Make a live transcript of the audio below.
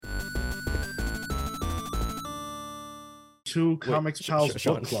2022 Comics Pals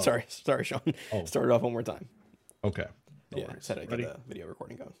Sean, Book Club. sorry, Sean. Oh. Start it off one more time. Okay. No Yeah, worries. said I get Ready? the video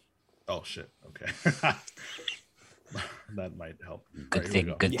recording going. Oh shit. Okay. That might help. Good All right,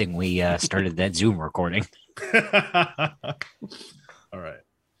 thing. Good thing we started that Zoom recording. All right.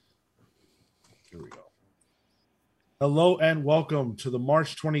 Here we go. Hello and welcome to the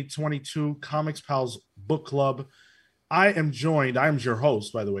March 2022 Comics Pals Book Club. I am your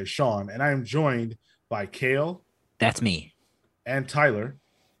host, by the way, Sean, and I am joined by Kale. That's me. And Tyler.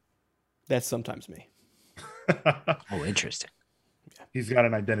 That's sometimes me. Oh, interesting. He's got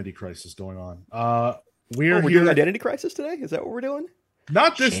an identity crisis going on. We're doing identity crisis today? Is that what we're doing?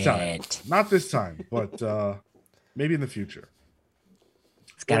 Not this time. Not this time, but maybe in the future.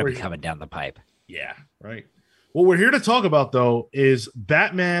 It's got to be coming down the pipe. Yeah, right. What we're here to talk about, though, is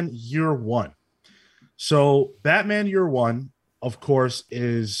Batman Year One. So Batman Year One, of course,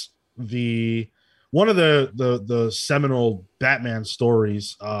 is one of the seminal Batman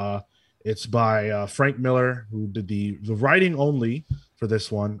stories. It's by Frank Miller, who did the writing only for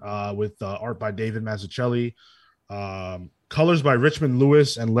this one, with art by David Mazzucchelli, colors by Richmond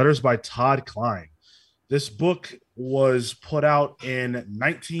Lewis, and letters by Todd Klein. This book was put out in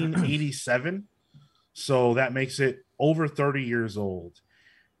 1987, so that makes it over 30 years old,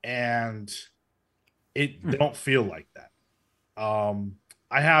 and it don't feel like that.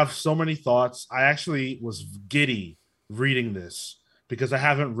 I have so many thoughts. I actually was giddy reading this because I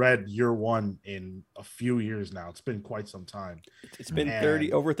haven't read Year One in a few years now. It's been quite some time. It's been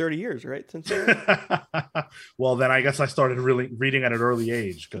over 30 years, right? Since well, then I guess I started really reading at an early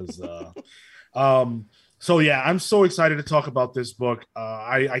age because so yeah, I'm so excited to talk about this book.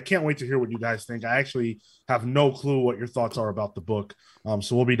 I can't wait to hear what you guys think. I actually have no clue what your thoughts are about the book.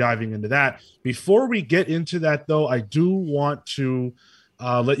 So we'll be diving into that. Before we get into that, though, I do want to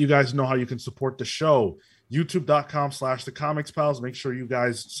let you guys know how you can support the show. YouTube.com/TheComicsPals. Make sure you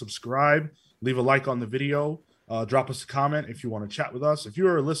guys subscribe, leave a like on the video, drop us a comment if you want to chat with us. If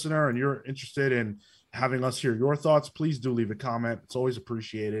you're a listener and you're interested in having us hear your thoughts, please do leave a comment. It's always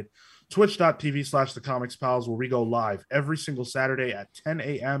appreciated. Twitch.tv/TheComicsPals, where we go live every single Saturday at 10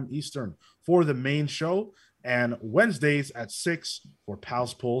 a.m. Eastern for the main show, and Wednesdays at 6 for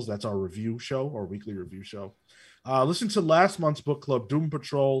Pals Pulls. That's our review show, our weekly review show. Listen to last month's book club, Doom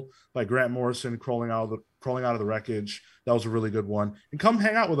Patrol by Grant Morrison, crawling out of the wreckage. That was a really good one. And come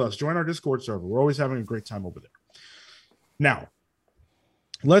hang out with us. Join our Discord server. We're always having a great time over there. Now,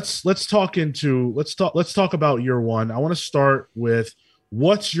 let's talk about Year One. I want to start with,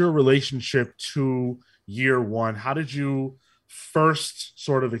 what's your relationship to Year One? How did you first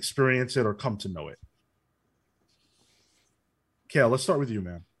sort of experience it or come to know it? Kale, let's start with you,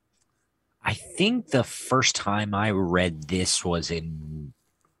 man. I think the first time I read this was in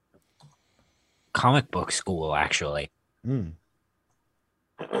comic book school, actually. That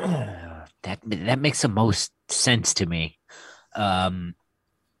makes the most sense to me. I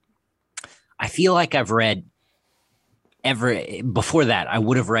feel like I've read before that, I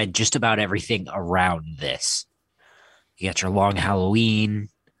would have read just about everything around this. You got your Long Halloween,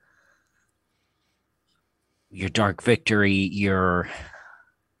 your Dark Victory, your...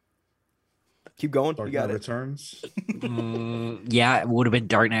 Keep going. Dark you got Knight it. Returns. Yeah, it would have been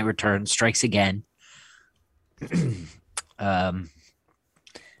Dark Knight Returns, Strikes Again. But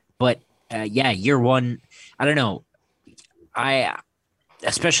yeah, Year One, I don't know.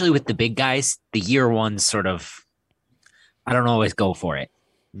 Especially with the big guys, the Year One sort of, I don't always go for it.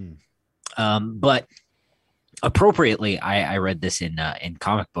 But appropriately, I read this in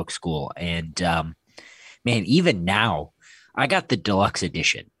comic book school, and man, even now, I got the deluxe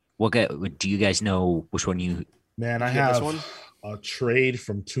edition. Do you guys know which one you? Man, I have a trade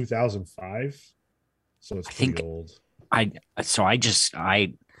from 2005, so it's pretty old. I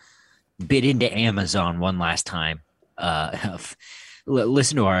bit into Amazon one last time.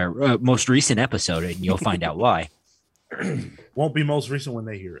 Listen to our most recent episode, and you'll find out why. Won't be most recent when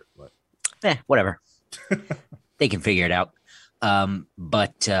they hear it, but whatever. They can figure it out.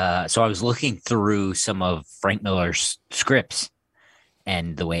 So I was looking through some of Frank Miller's scripts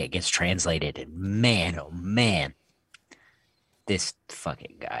and the way it gets translated, and man, oh man, this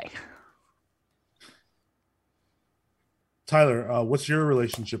fucking guy. Tyler, what's your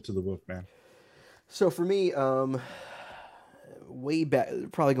relationship to the book, man? So for me, way back,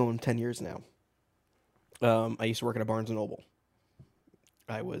 probably going 10 years now. I used to work at a Barnes & Noble.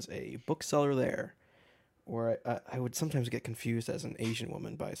 I was a bookseller there, or I would sometimes get confused as an Asian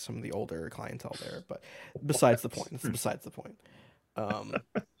woman by some of the older clientele there, but besides the point. That's besides the point.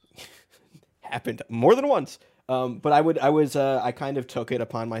 Happened more than once. But I kind of took it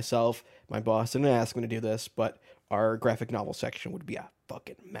upon myself. My boss didn't ask me to do this, but our graphic novel section would be a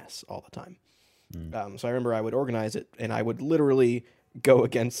fucking mess all the time. So I remember I would organize it, and I would literally go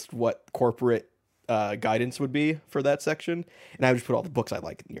against what corporate guidance would be for that section, and I would just put all the books I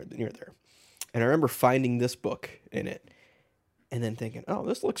like near there. And I remember finding this book in it, and then thinking, "Oh,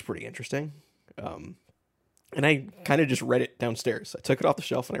 this looks pretty interesting." And I kind of just read it downstairs. I took it off the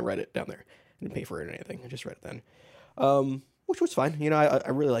shelf and I read it down there. I didn't pay for it or anything. I just read it then, which was fine. You know, I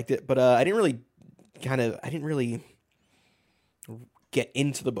really liked it, but I didn't really get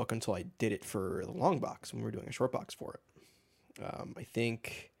into the book until I did it for the long box when we were doing a short box for it. I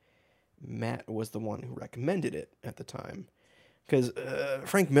think Matt was the one who recommended it at the time, because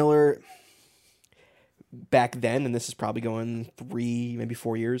Frank Miller back then, and this is probably going 3, maybe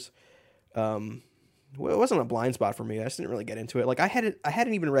 4 years. Well, it wasn't a blind spot for me. I just didn't really get into it. Like I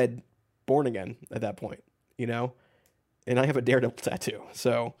hadn't even read Born Again at that point, you know, and I have a Daredevil tattoo.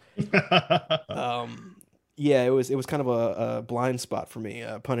 So, yeah, it was kind of a blind spot for me,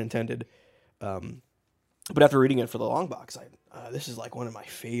 pun intended. But after reading it for the long box, this is like one of my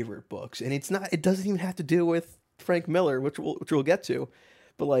favorite books, and it doesn't even have to do with Frank Miller, which we'll get to,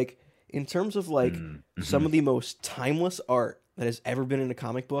 but like in terms of like some of the most timeless art that has ever been in a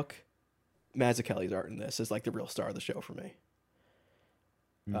comic book. Mazzucchelli's art in this is like the real star of the show for me.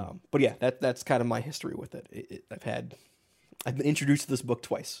 But yeah, that's kind of my history with it. I've been introduced to this book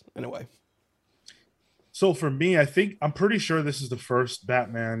twice in a way. So for me, I'm pretty sure this is the first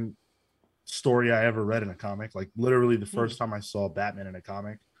Batman story I ever read in a comic. Like literally the first time I saw Batman in a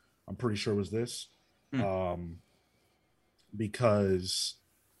comic, I'm pretty sure was this. Because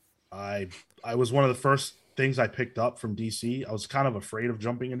I was one of the first things I picked up from DC. I was kind of afraid of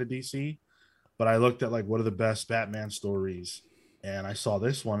jumping into DC, but I looked at like what are the best Batman stories, and I saw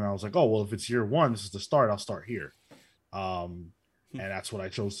this one, and I was like, oh well, if it's year one, this is the start. I'll start here, and that's what I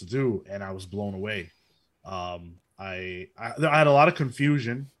chose to do, and I was blown away. I had a lot of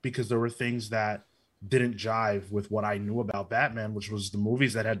confusion because there were things that didn't jive with what I knew about Batman, which was the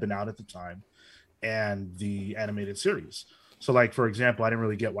movies that had been out at the time and the animated series. So, like for example, I didn't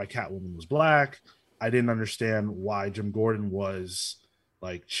really get why Catwoman was black. I didn't understand why Jim Gordon was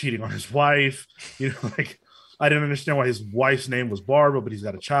like cheating on his wife. You know, like I didn't understand why his wife's name was Barbara, but he's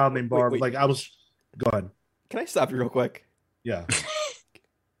got a child named Barbara. Wait. Like I was, go ahead. Can I stop you real quick? Yeah.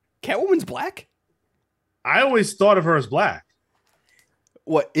 Catwoman's black? I always thought of her as black.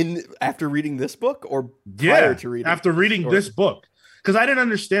 What, after reading this book or prior to reading? After reading this book. Because I didn't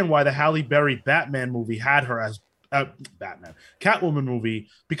understand why the Halle Berry Batman movie had her as Catwoman movie,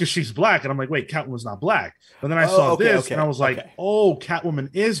 because she's black, and I'm like, wait, Catwoman's not black. But then I saw this, and I was like, oh, Catwoman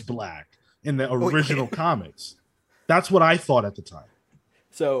is black in the original comics. That's what I thought at the time.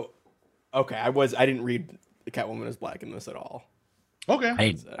 So, okay, I didn't read the Catwoman as black in this at all. Okay,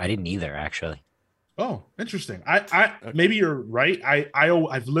 I didn't either, actually. Oh, interesting. I maybe you're right.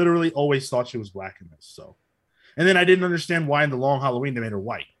 I've literally always thought she was black in this. So, and then I didn't understand why in the Long Halloween they made her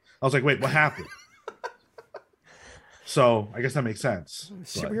white. I was like, wait, what happened? So I guess that makes sense.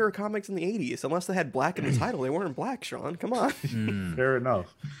 Superhero comics in the 80s, unless they had black in the title, they weren't black, Sean. Come on. Fair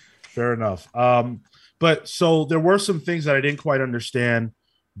enough. But so there were some things that I didn't quite understand,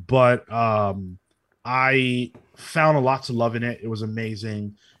 but I found a lot to love in it. It was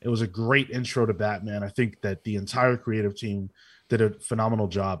amazing. It was a great intro to Batman. I think that the entire creative team did a phenomenal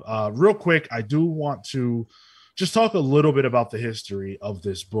job. Real quick, I do want to just talk a little bit about the history of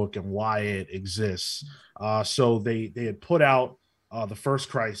this book and why it exists. So they had put out the first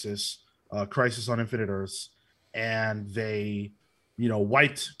Crisis on Infinite Earths, and they,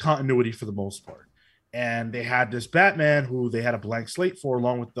 wiped continuity for the most part. And they had this Batman who they had a blank slate for,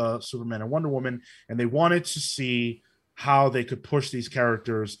 along with the Superman and Wonder Woman, and they wanted to see how they could push these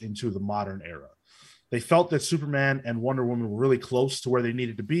characters into the modern era. They felt that Superman and Wonder Woman were really close to where they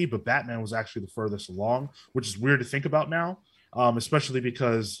needed to be, but Batman was actually the furthest along, which is weird to think about now, especially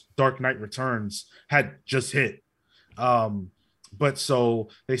because Dark Knight Returns had just hit. But so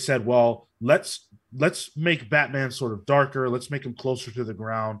they said, well, let's make Batman sort of darker. Let's make him closer to the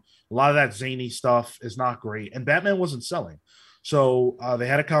ground. A lot of that zany stuff is not great, and Batman wasn't selling. So they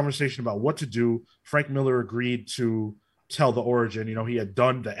had a conversation about what to do. Frank Miller agreed to tell the origin. He had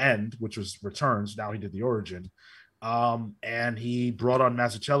done the end, which was Returns. Now he did the origin. And he brought on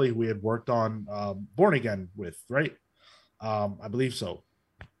Mazzucchelli, who we had worked on Born Again with, right? I believe so.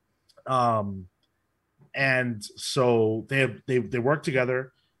 And so they worked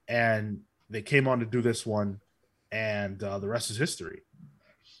together, and they came on to do this one, and the rest is history.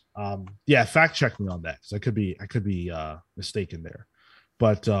 Fact check me on that, because I could be mistaken there,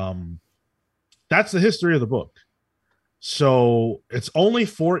 but that's the history of the book. So it's only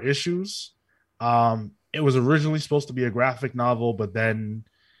 4 issues. It was originally supposed to be a graphic novel, but then,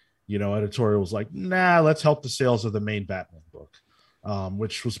 editorial was like, nah, let's help the sales of the main Batman book,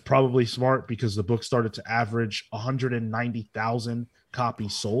 which was probably smart because the book started to average 190,000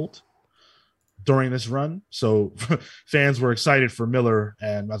 copies sold during this run. So fans were excited for Miller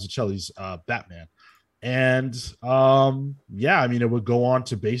and Mazzucchelli's Batman. And it would go on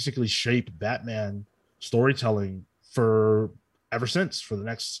to basically shape Batman storytelling for the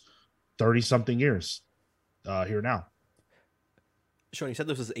next 30 something years here now. Sean, you said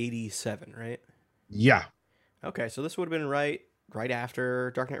this was 87, right? Yeah. Okay, so this would have been right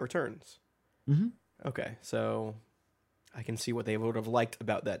after Dark Knight Returns. Mm-hmm. Okay, so I can see what they would have liked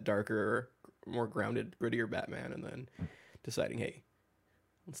about that darker, more grounded, grittier Batman, and then deciding, hey,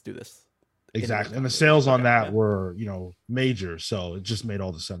 let's do this. Exactly. And the sales on that were, major, so it just made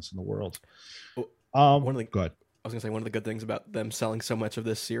all the sense in the world. Go ahead. I was gonna say one of the good things about them selling so much of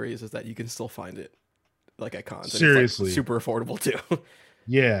this series is that you can still find it like at cons. Seriously, it's super affordable too.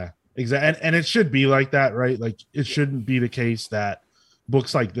 Yeah, exactly. And it should be like that, right? Like it shouldn't be the case that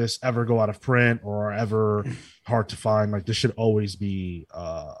books like this ever go out of print or are ever hard to find. Like this should always be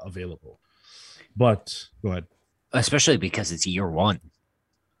available. But go ahead. Especially because it's year one.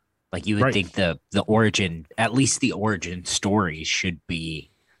 Like you would think the origin, at least the origin stories, should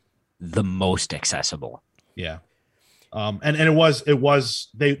be the most accessible. Yeah. And it was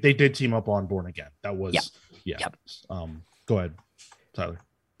they did team up on Born Again. That was Yep. Go ahead, Tyler.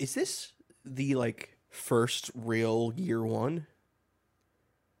 Is this the first real year one?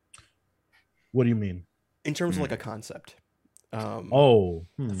 What do you mean? In terms of a concept. The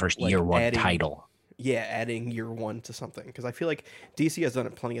first year one title. Yeah, adding year one to something, because I feel like DC has done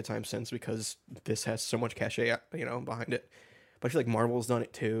it plenty of times since, because this has so much cachet, behind it. But I feel like Marvel's done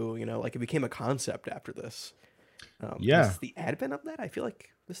it too. It became a concept after this. Is this the advent of that? I feel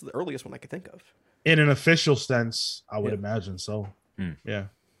like this is the earliest one I could think of. In an official sense, I would imagine so. Yeah,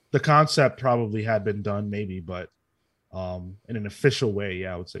 the concept probably had been done, maybe, but in an official way,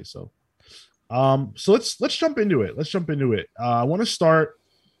 yeah, I would say so. So let's jump into it. I want to start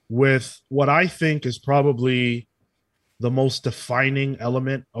with what I think is probably the most defining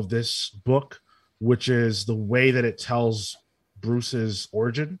element of this book, which is the way that it tells Bruce's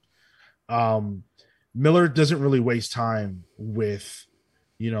origin. Miller doesn't really waste time with,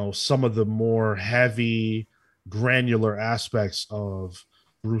 some of the more heavy, granular aspects of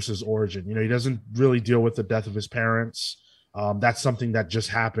Bruce's origin. He doesn't really deal with the death of his parents. That's something that just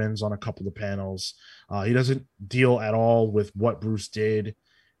happens on a couple of panels. He doesn't deal at all with what Bruce did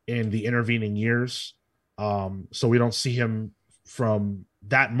in the intervening years. So we don't see him from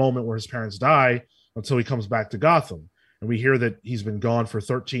that moment where his parents die until he comes back to Gotham. And we hear that he's been gone for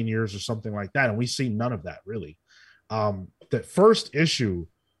 13 years or something like that. And we see none of that, really. That first issue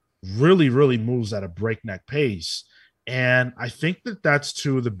really, really moves at a breakneck pace. And I think that that's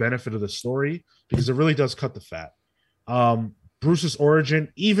to the benefit of the story, because it really does cut the fat. Bruce's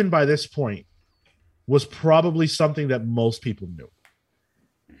origin, even by this point, was probably something that most people knew.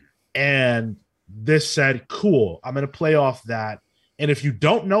 And this said, cool, I'm going to play off that. And if you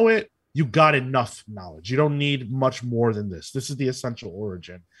don't know it, you got enough knowledge. You don't need much more than this. This is the essential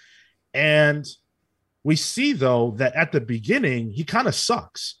origin. And we see, though, that at the beginning, he kind of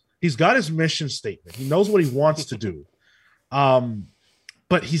sucks. He's got his mission statement. He knows what he wants to do.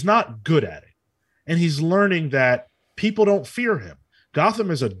 But he's not good at it. And he's learning that people don't fear him.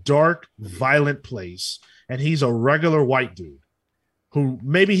 Gotham is a dark, violent place. And he's a regular white dude who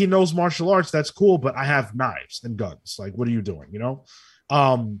maybe he knows martial arts. That's cool. But I have knives and guns. Like, what are you doing?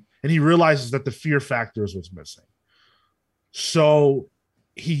 And he realizes that the fear factor is what's missing. So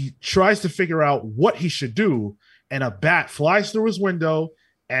he tries to figure out what he should do. And a bat flies through his window.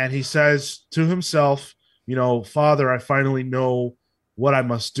 And he says to himself, Father, I finally know what I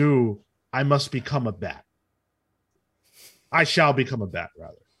must do. I must become a bat. I shall become a bat,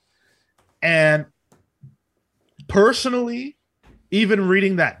 rather. And personally, even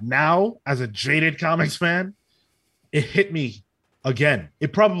reading that now as a jaded comics fan, it hit me again.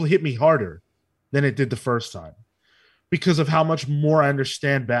 It probably hit me harder than it did the first time because of how much more I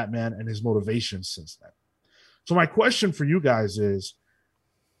understand Batman and his motivations since then. So my question for you guys is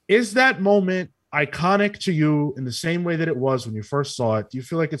that moment iconic to you in the same way that it was when you first saw it? Do you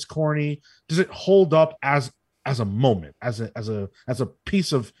feel like it's corny? Does it hold up as a moment, as a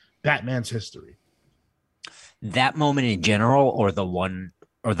piece of Batman's history? That moment in general, or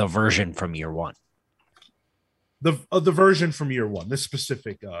the version from year one? The version from year one, this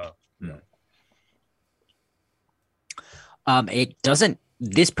specific It doesn't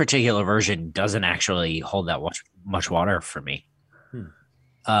this particular version doesn't actually hold that much water for me.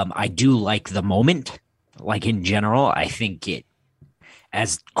 I do like the moment. Like in general, I think it,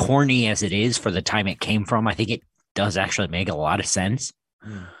 as corny as it is for the time it came from, I think it does actually make a lot of sense.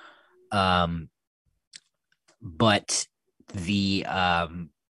 But the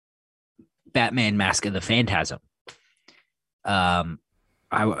Batman Mask of the Phantasm, as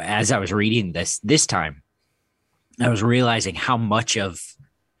I was reading this time, I was realizing how much of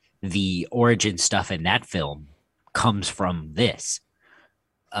the origin stuff in that film comes from this.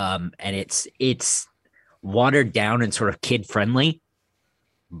 And it's watered down and sort of kid friendly,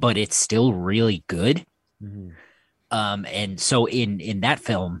 but it's still really good. And so in that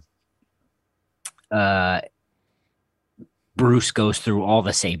film, Bruce goes through all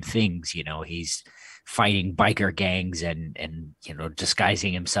the same things. You know, he's fighting biker gangs and you know,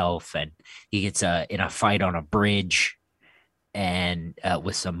 disguising himself, and he gets in a fight on a bridge and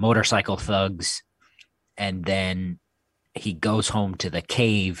with some motorcycle thugs, and then he goes home to the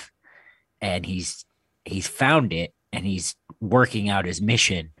cave, and he's found it, and he's working out his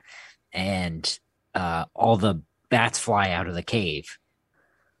mission, and all the bats fly out of the cave,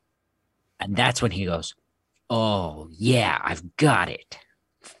 and that's when he goes, "Oh yeah, I've got it."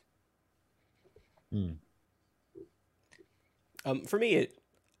 For me,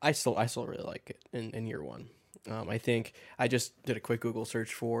 I still really like it in year one. I think I just did a quick Google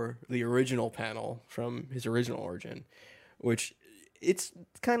search for the original panel from his original origin, which it's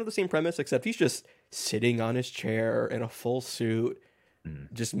kind of the same premise, except he's just sitting on his chair in a full suit,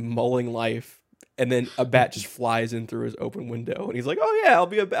 just mulling life, and then a bat just flies in through his open window, and he's like, "Oh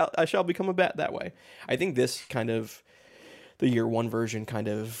yeah, I shall become a bat that way." I think this kind of, the year one version kind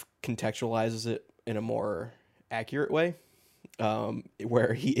of contextualizes it in a more accurate way,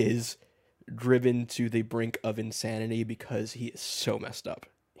 where he is driven to the brink of insanity because he is so messed up.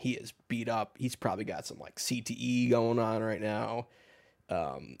 He is beat up. He's probably got some like CTE going on right now.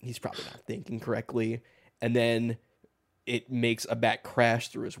 He's probably not thinking correctly. And then it makes a bat crash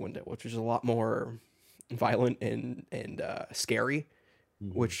through his window, which is a lot more violent and scary,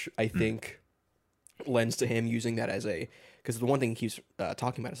 which I think lends to him using that as a, because the one thing he's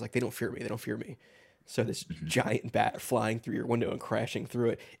talking about is like, they don't fear me. They don't fear me. So this giant bat flying through your window and crashing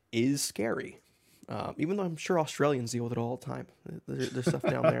through it is scary. Even though I'm sure Australians deal with it all the time. There's stuff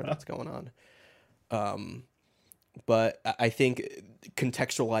down there that's going on. But I think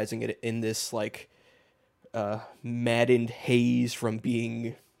contextualizing it in this like maddened haze from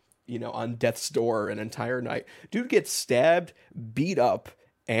being, you know, on death's door an entire night. Dude gets stabbed, beat up,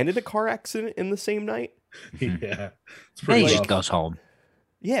 and in a car accident in the same night. Yeah. It's pretty. He just goes home.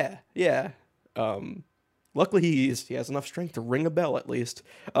 Yeah. Luckily he has enough strength to ring a bell at least.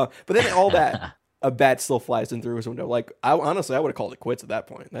 But then all that, a bat still flies in through his window. Like, honestly, I would have called it quits at that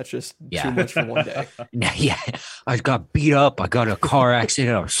point. That's just too much for one day. Yeah, I got beat up. I got in a car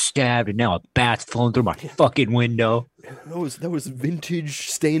accident. I was stabbed, and now a bat's flown through my fucking window. That was vintage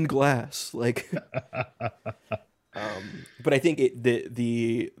stained glass. Like, but I think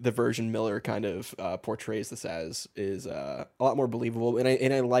the version Miller kind of portrays this as is a lot more believable, and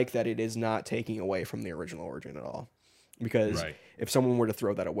I like that it is not taking away from the original origin at all. Because if someone were to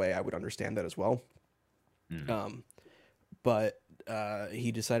throw that away, I would understand that as well. But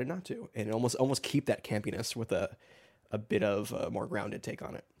he decided not to, and almost keep that campiness with a bit of a more grounded take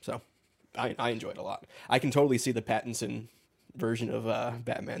on it. So I enjoyed it a lot. I can totally see the Pattinson version of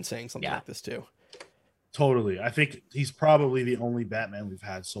Batman saying something like this too. Totally. I think he's probably the only Batman we've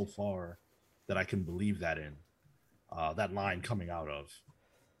had so far that I can believe that in. That line coming out of.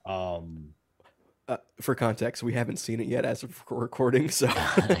 For context, we haven't seen it yet as of recording, so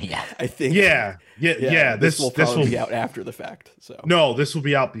I think this will probably be out after the fact. So no, this will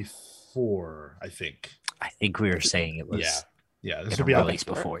be out before. I think we were saying it was this will be out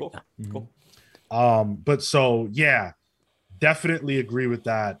before. Cool. But so definitely agree with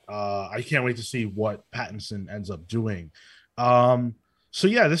that. I can't wait to see what Pattinson ends up doing. So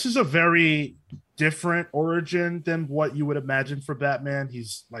this is a very different origin than what you would imagine for Batman.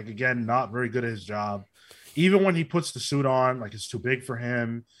 He's like, again, not very good at his job. Even when he puts the suit on, like, it's too big for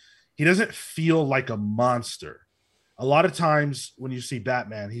him. He doesn't feel like a monster. A lot of times when you see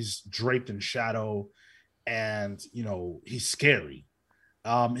Batman, he's draped in shadow and, you know, he's scary.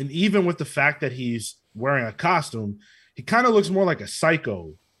 And even with the fact that he's wearing a costume, he kind of looks more like a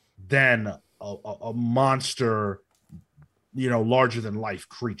psycho than a monster, you know, larger than life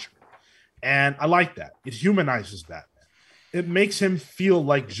creature. And I like that. It humanizes Batman. It makes him feel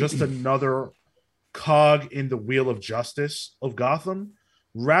like just another cog in the wheel of justice of Gotham,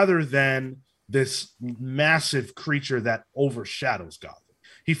 rather than this massive creature that overshadows Gotham.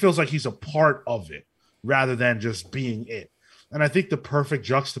 He feels like he's a part of it rather than just being it. And I think the perfect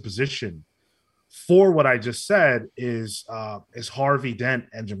juxtaposition for what I just said is Harvey Dent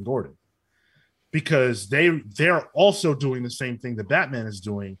and Jim Gordon, because they're also doing the same thing that Batman is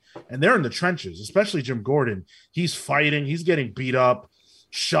doing, and they're in the trenches. Especially Jim Gordon, he's fighting, he's getting beat up,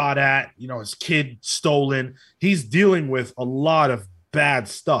 shot at, his kid stolen. He's dealing with a lot of bad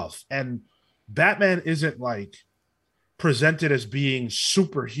stuff, and Batman isn't like presented as being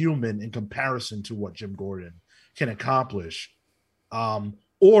superhuman in comparison to what Jim Gordon can accomplish,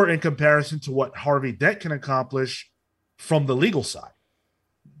 or in comparison to what Harvey Dent can accomplish from the legal side.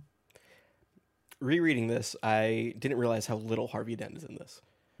 Rereading this, I didn't realize how little Harvey Dent is in this.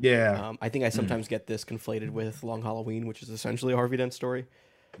 Yeah. I think I sometimes get this conflated with Long Halloween, which is essentially a Harvey Dent story.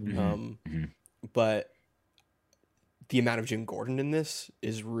 But the amount of Jim Gordon in this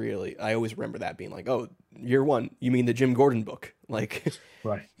is really, I always remember that being like, oh, year one, you mean the Jim Gordon book? Like,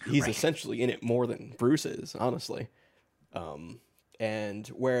 right. He's essentially in it more than Bruce is, honestly. And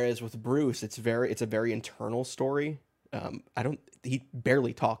whereas with Bruce, it's a very internal story. He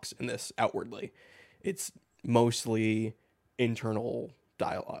barely talks in this outwardly. It's mostly internal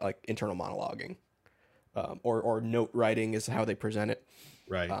dialogue, like internal monologuing, or note writing is how they present it.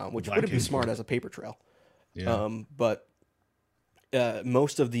 Right. Which wouldn't be smart as a paper trail. Yeah. But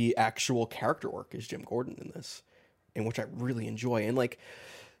most of the actual character work is Jim Gordon in this, and which I really enjoy. And like,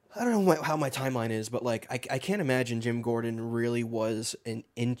 I don't know how my timeline is, but like, I can't imagine Jim Gordon really was an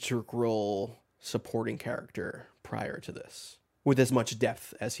integral supporting character prior to this with as much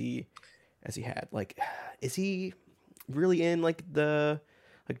depth as he had. Like, is he really in like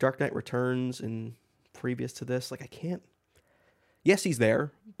Dark Knight Returns and previous to this? Like, I can't. Yes, he's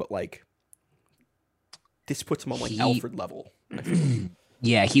there, but like, this puts him on like Alfred level.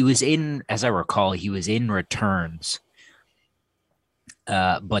 Yeah, he was in, as I recall, he was in Returns.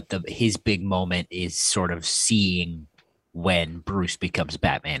 But his big moment is sort of seeing when Bruce becomes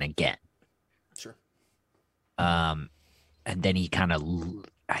Batman again. Sure. And then he kind of,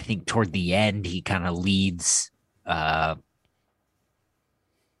 I think toward the end, he kind of leads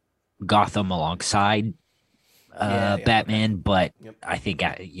Gotham alongside Batman. Okay. But I think,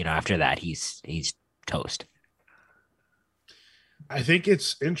 after that, he's toast. I think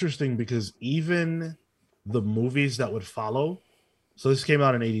it's interesting because even the movies that would follow, so this came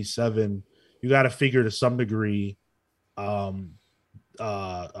out in 87, you got to figure to some degree, what's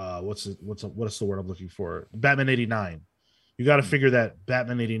the word I'm looking for? Batman 89. You got to figure that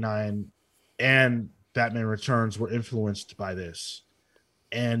Batman 89 and Batman Returns were influenced by this.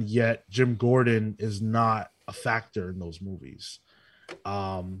 And yet Jim Gordon is not a factor in those movies.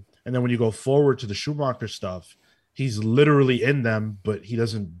 And then when you go forward to the Schumacher stuff, he's literally in them, but he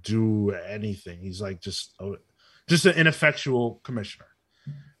doesn't do anything. He's like just an ineffectual commissioner.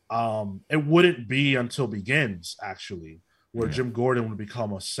 It wouldn't be until Begins, actually, where Jim Gordon would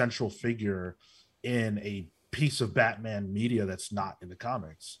become a central figure in a piece of Batman media that's not in the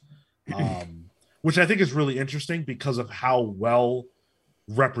comics, which I think is really interesting because of how well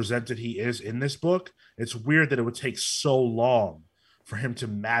represented he is in this book. It's weird that it would take so long for him to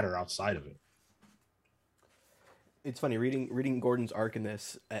matter outside of it. It's funny reading Gordon's arc in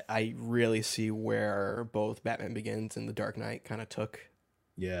this. I really see where both Batman Begins and The Dark Knight kind of took.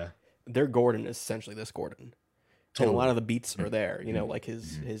 Yeah, their Gordon is essentially this Gordon, totally. And a lot of the beats are there. Like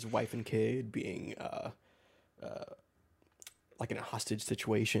his wife and kid being like in a hostage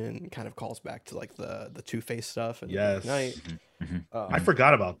situation, kind of calls back to like the Two-Face stuff. And yes, Knight. I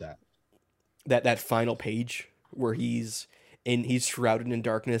forgot about that. That final page where he's shrouded in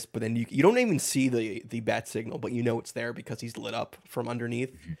darkness, but then you don't even see the bat signal, but it's there because he's lit up from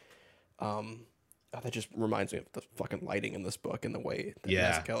underneath. That just reminds me of the fucking lighting in this book and the way that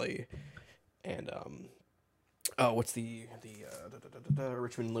Mazzucchelli and what's the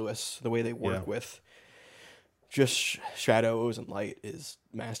Richmond Lewis, the way they work with just shadows and light is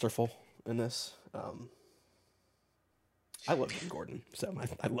masterful in this. I love Jim Gordon, so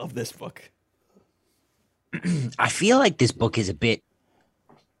I love this book. I feel like this book is a bit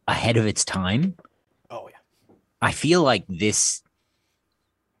ahead of its time. Oh yeah. I feel like this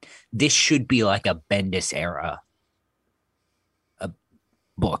should be like a Bendis era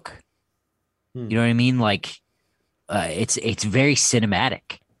book. You know what I mean? Like it's very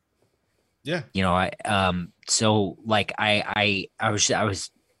cinematic. Yeah. So like I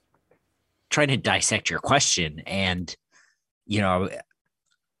was trying to dissect your question, and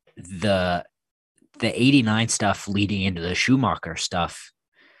the 89 stuff leading into the Schumacher stuff,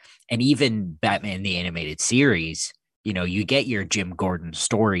 and even Batman the Animated Series, you get your Jim Gordon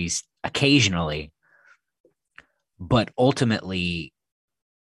stories occasionally, but ultimately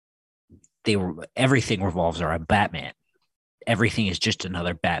everything revolves around Batman. Everything is just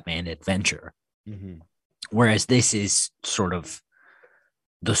another Batman adventure. Mm-hmm. Whereas this is sort of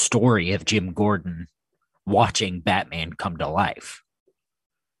the story of Jim Gordon watching Batman come to life.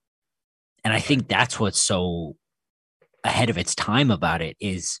 And I think that's what's so ahead of its time about it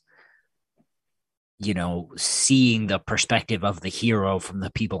is, you know, seeing the perspective of the hero from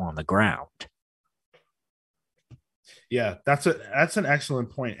the people on the ground. Yeah, that's an excellent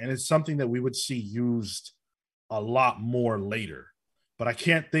point, and it's something that we would see used a lot more later. But I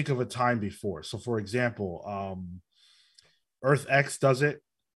can't think of a time before. So, for example, Earth X does it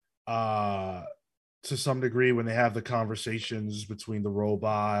to some degree when they have the conversations between the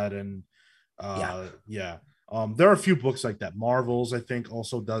robot and there are a few books like that. Marvels, I think,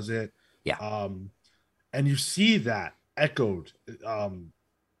 also does it. And you see that echoed.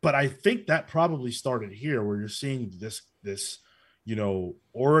 But I think that probably started here, where you're seeing this you know,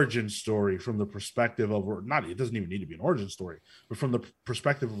 origin story from the perspective of, or not, it doesn't even need to be an origin story, but from the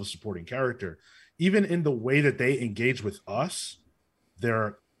perspective of a supporting character. Even in the way that they engage with us,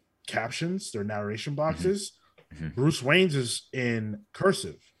 their captions, their narration boxes, Bruce Wayne's is in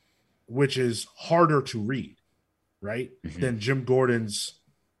cursive, which is harder to read, right, than Jim Gordon's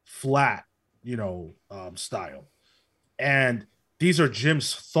flat, you know, style. And these are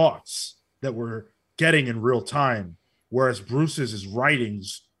Jim's thoughts that we're getting in real time, whereas Bruce's is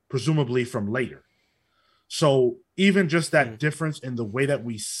writings, presumably from later. So even just that difference in the way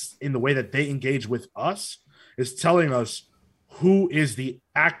that they engage with us is telling us who is the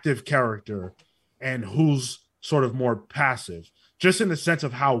active character and who's sort of more passive, just in the sense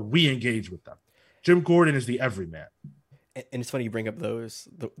of how we engage with them. Jim Gordon is the everyman. And it's funny you bring up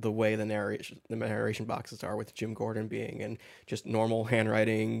the way the narration boxes are, with Jim Gordon being in just normal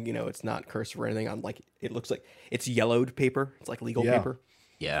handwriting. You know, it's not cursive or anything. On, like, it looks like it's yellowed paper. It's like legal paper.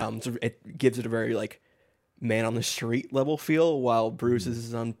 Yeah. So it gives it a very like man on the street level feel, while Bruce's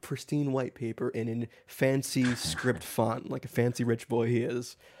is on pristine white paper and in fancy script font, like a fancy rich boy he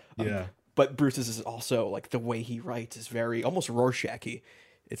is. But Bruce's is also, like, the way he writes is very almost Rorschach-y.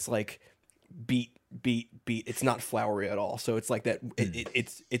 It's like beat. It's not flowery at all. So it's like that.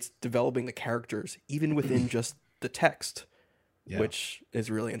 It's developing the characters even within just the text, which is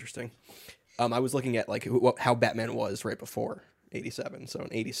really interesting. I was looking at like how Batman was right before '87. So in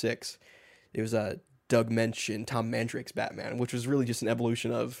 '86, it was Doug Moench and Tom Mandrake's Batman, which was really just an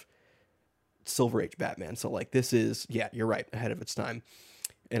evolution of Silver Age Batman. So like this is, you're right, ahead of its time.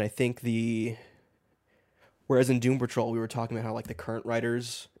 And I think whereas in Doom Patrol we were talking about how like the current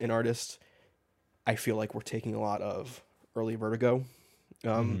writers and artists, I feel like we're taking a lot of early Vertigo.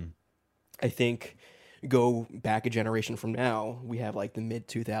 I think go back a generation from now, we have like the mid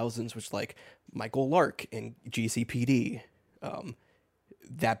 2000s, which like Michael Lark and GCPD.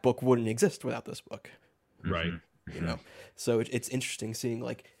 That book wouldn't exist without this book. Right. You know, so it's interesting seeing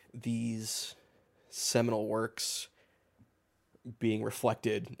like these seminal works being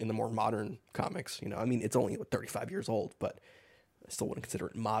reflected in the more modern comics. You know, I mean, it's only 35 years old, but I still wouldn't consider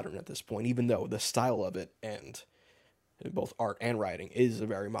it modern at this point, even though the style of it and both art and writing is a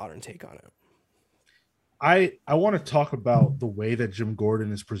very modern take on it. I want to talk about the way that Jim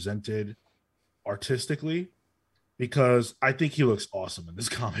Gordon is presented artistically, because I think he looks awesome in this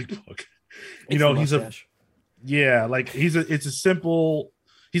comic book. You know, he's a simple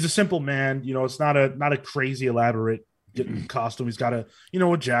man. You know, it's not a crazy elaborate costume. He's got a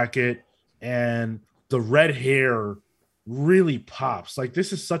jacket, and the red hair really pops. Like,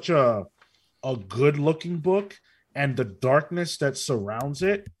 this is such a good looking book, and the darkness that surrounds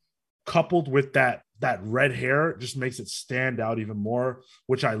it, coupled with that red hair, just makes it stand out even more,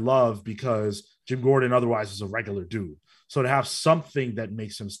 which I love, because Jim Gordon otherwise is a regular dude. So to have something that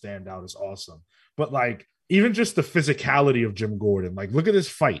makes him stand out is awesome. But like, even just the physicality of Jim Gordon, like, look at this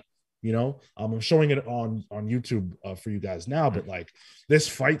fight. You know, I'm showing it on YouTube for you guys now, but like, this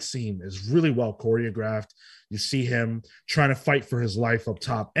fight scene is really well choreographed. You see him trying to fight for his life up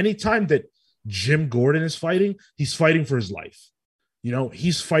top. Anytime that Jim Gordon is fighting, he's fighting for his life. You know,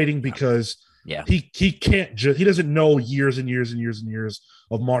 he's fighting because he can't just, he doesn't know years and years and years and years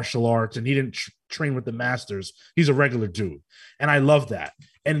of martial arts, and he didn't train with the masters. He's a regular dude, and I love that.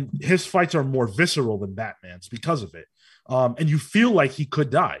 And his fights are more visceral than Batman's because of it. And you feel like he could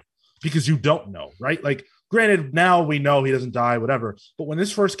die, because you don't know, right? Like, granted, now we know he doesn't die, whatever. But when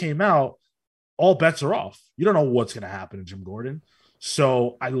this first came out, all bets are off. You don't know what's going to happen to Jim Gordon.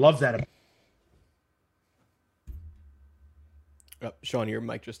 So I love that. Sean, your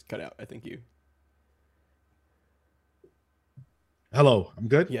mic just cut out. I think you. Hello, I'm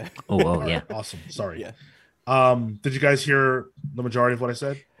good? Yeah. Oh, yeah. Awesome. Sorry. Yeah. Did you guys hear the majority of what I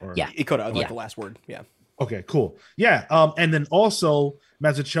said? Or? Yeah. It cut out like Yeah. the last word. Yeah. Okay, cool. Yeah. And then also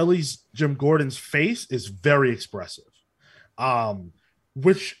Mazzucchelli's Jim Gordon's face is very expressive.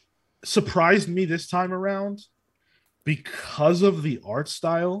 Which surprised me this time around because of the art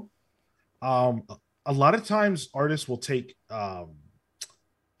style. A lot of times artists will take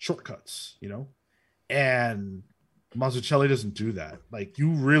shortcuts, and Mazzucchelli doesn't do that. Like,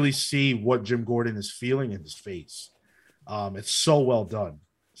 you really see what Jim Gordon is feeling in his face. It's so well done.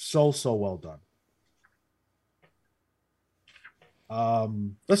 So well done.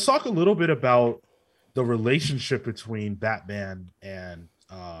 Let's talk a little bit about the relationship between Batman and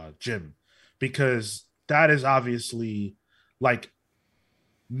Jim, because that is obviously like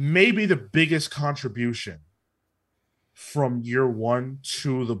maybe the biggest contribution from year one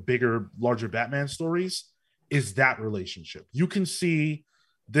to the larger Batman stories is that relationship. You can see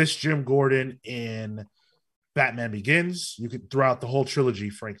this Jim Gordon in Batman Begins. You can throughout the whole trilogy,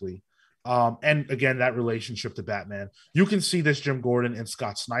 frankly. And again, that relationship to Batman. You can see this Jim Gordon in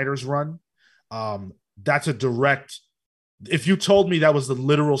Scott Snyder's run. That's a direct. If you told me that was the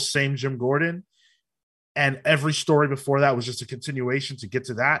literal same Jim Gordon, and every story before that was just a continuation to get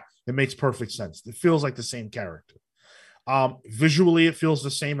to that, it makes perfect sense. It feels like the same character. Visually, it feels the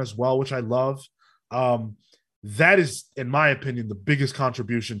same as well, which I love. That is, in my opinion, the biggest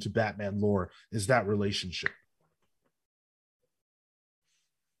contribution to Batman lore is that relationship.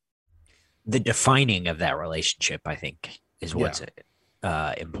 The defining of that relationship, I think, is what's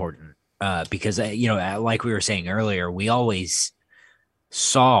important. Because, like we were saying earlier, we always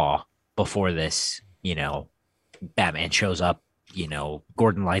saw before this, Batman shows up,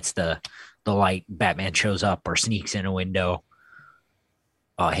 Gordon lights the light, Batman shows up or sneaks in a window.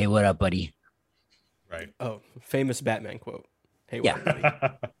 Oh, hey, what up, buddy? Right. Oh, famous Batman quote. Hey, Yeah. what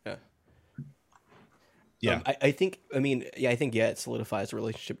up, buddy? Yeah. I think it solidifies the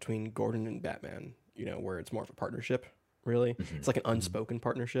relationship between Gordon and Batman, where it's more of a partnership, really. Mm-hmm. It's like an unspoken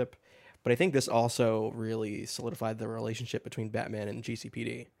partnership. But I think this also really solidified the relationship between Batman and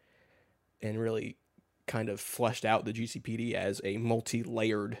GCPD and really kind of fleshed out the GCPD as a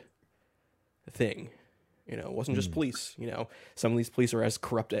multi-layered thing. It wasn't just police. Some of these police are as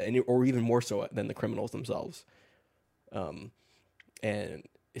corrupt or even more so than the criminals themselves. And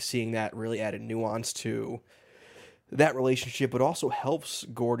seeing that really added nuance to that relationship, but also helps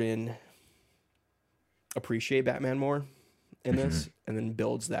Gordon appreciate Batman more in this, and then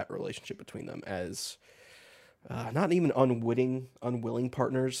builds that relationship between them as not even unwilling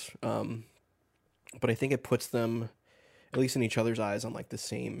partners, but I think it puts them, at least in each other's eyes, on like the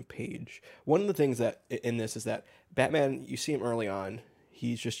same page. One of the things that in this is that Batman, you see him early on,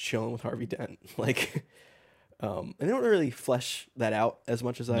 he's just chilling with Harvey Dent, like, and they don't really flesh that out as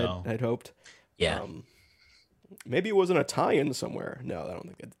much as I'd hoped. Yeah. Maybe it wasn't a tie-in somewhere. No, I don't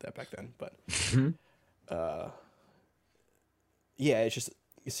think they did that back then. But yeah, it's just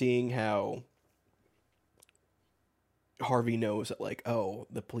seeing how Harvey knows that, like, oh,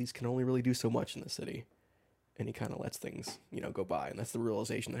 the police can only really do so much in the city. And he kind of lets things, go by. And that's the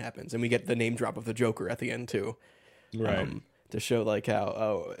realization that happens. And we get the name drop of the Joker at the end, too. Right. To show, like,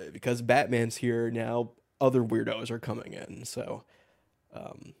 how, because Batman's here now, other weirdos are coming in. So,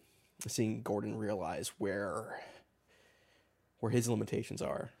 seeing Gordon realize where his limitations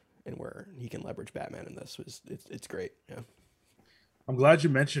are and where he can leverage Batman in this it's great. Yeah. I'm glad you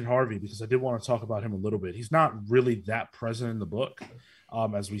mentioned Harvey, because I did want to talk about him a little bit. He's not really that present in the book,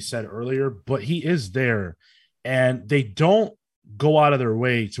 as we said earlier, but he is there, and they don't go out of their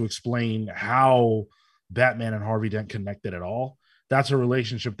way to explain how Batman and Harvey Dent connected at all. That's a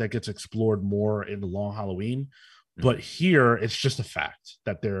relationship that gets explored more in The Long Halloween. But here, it's just a fact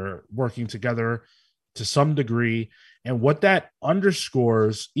that they're working together to some degree. And what that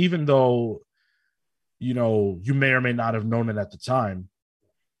underscores, even though, you may or may not have known it at the time,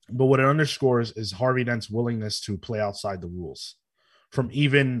 but what it underscores is Harvey Dent's willingness to play outside the rules from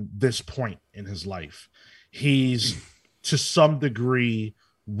even this point in his life. He's, to some degree,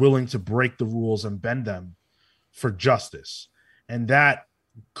 willing to break the rules and bend them for justice. And that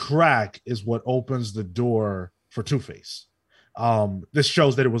crack is what opens the door for Two-Face. This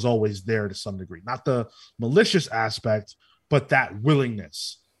shows that it was always there to some degree, not the malicious aspect, but that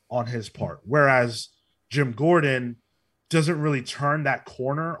willingness on his part. Whereas Jim Gordon doesn't really turn that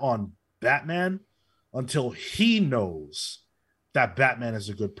corner on Batman until he knows that Batman is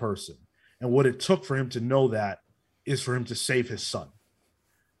a good person. And what it took for him to know that is for him to save his son.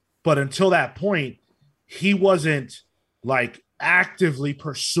 But until that point, he wasn't like actively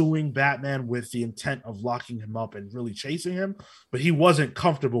pursuing Batman with the intent of locking him up and really chasing him, but he wasn't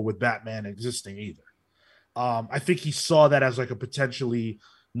comfortable with Batman existing either. I think he saw that as like a potentially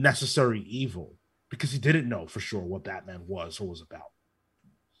necessary evil because he didn't know for sure what Batman was or was about.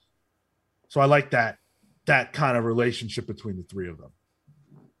 So I like that kind of relationship between the three of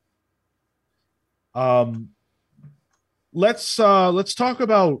them. Let's talk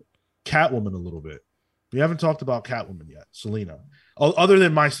about Catwoman a little bit. We haven't talked about Catwoman yet, Selina. Other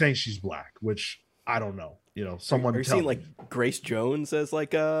than my saying she's black, which I don't know. You know, someone Are you tell seeing me. like Grace Jones as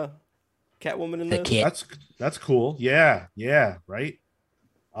like a Catwoman in The this? kid. That's cool. Yeah, right.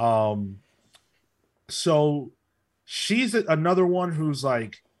 Um, so she's another one who's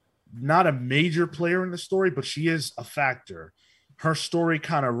like not a major player in the story, but she is a factor. Her story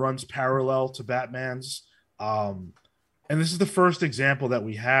kind of runs parallel to Batman's. And this is the first example that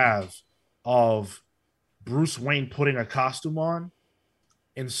we have of Bruce Wayne putting a costume on,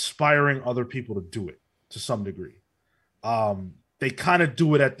 inspiring other people to do it to some degree. They kind of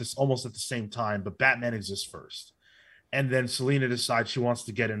do it at this almost at the same time, but Batman exists first. And then Selina decides she wants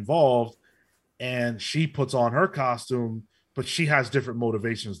to get involved and she puts on her costume, but she has different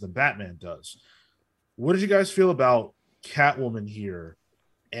motivations than Batman does. What did you guys feel about Catwoman here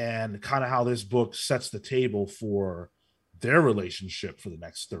and kind of how this book sets the table for their relationship for the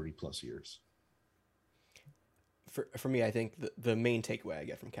next 30 plus years? For me, I think the main takeaway I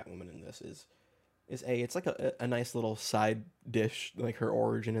get from Catwoman in this is it's like a nice little side dish, like her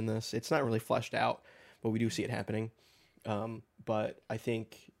origin in this. It's not really fleshed out, but we do see it happening. But I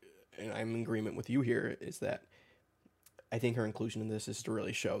think, and I'm in agreement with you here, is that I think her inclusion in this is to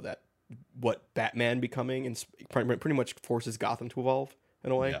really show that what Batman becoming and pretty much forces Gotham to evolve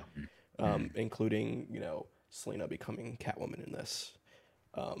in a way, including Selina becoming Catwoman in this,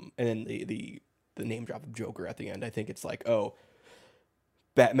 and then the name drop of Joker at the end. I think it's like, oh,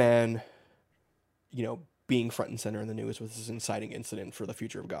 Batman, being front and center in the news with this inciting incident for the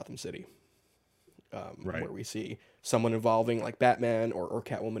future of Gotham City, where we see someone evolving like Batman or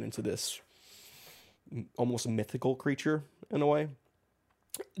Catwoman into this almost mythical creature in a way,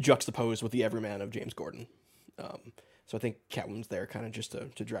 juxtaposed with the everyman of James Gordon. So I think Catwoman's there kind of just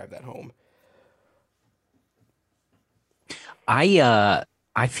to drive that home. I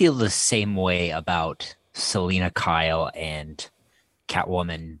feel the same way about Selina Kyle and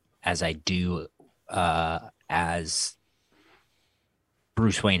Catwoman as I do as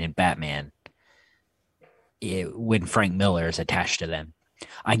Bruce Wayne and Batman when Frank Miller is attached to them.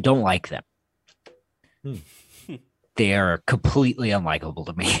 I don't like them. They are completely unlikable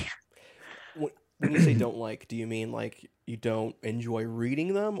to me. When you say don't like, do you mean like you don't enjoy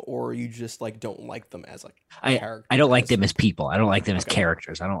reading them, or you just like don't like them as a character? I don't like them as people. I don't like them as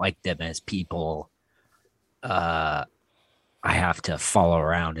characters. I don't like them as people I have to follow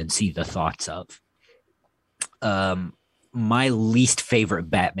around and see the thoughts of. My least favorite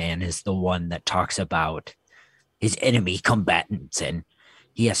Batman is the one that talks about his enemy combatants and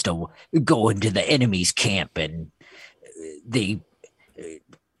he has to go into the enemy's camp and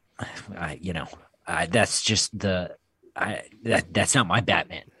that's just that's not my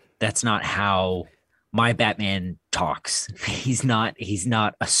Batman. That's not how my Batman talks. He's not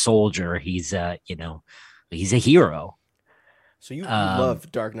a soldier. He's he's a hero. So you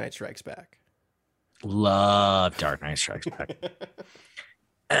love Dark Knight Strikes Back. Love Dark Knight Strikes Back.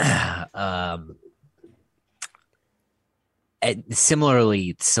 And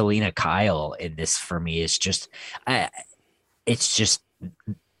similarly, Selina Kyle in this for me is just, it's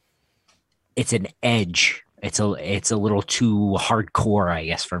an edge. It's a little too hardcore, I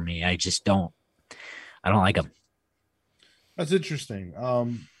guess, for me. I don't like them. That's interesting.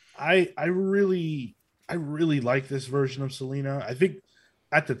 I really like this version of Selina. I think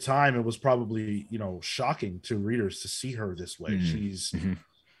at the time it was probably shocking to readers to see her this way. She's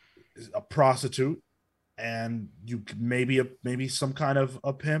a prostitute, and you maybe some kind of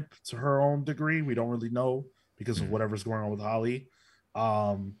a pimp to her own degree. We don't really know because of whatever's going on with Holly.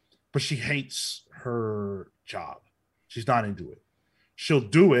 But she hates her job. She's not into it. She'll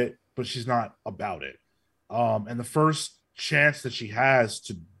do it, but she's not about it. And the first chance that she has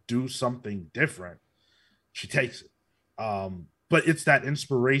to do something different, she takes it. But it's that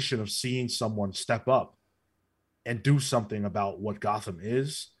inspiration of seeing someone step up and do something about what Gotham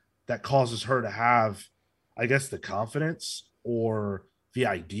is that causes her to have, I guess, the confidence or the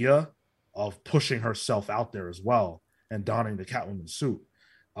idea of pushing herself out there as well and donning the Catwoman suit.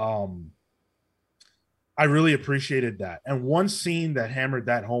 I really appreciated that. And one scene that hammered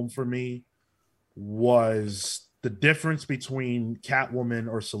that home for me was the difference between Catwoman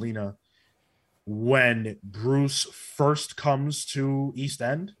or Selina when Bruce first comes to East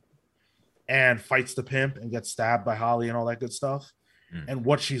End and fights the pimp and gets stabbed by Holly and all that good stuff, and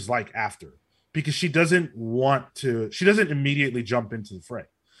what she's like after. because she doesn't want to. She doesn't immediately jump into the fray.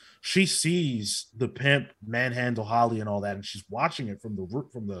 She sees the pimp manhandle Holly and all that, and she's watching it from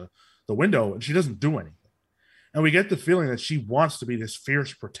the window, and she doesn't do anything. And we get the feeling that she wants to be this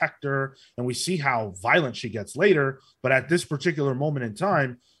fierce protector, and we see how violent she gets later. But at this particular moment in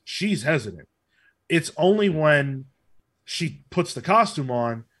time, she's hesitant. It's only when she puts the costume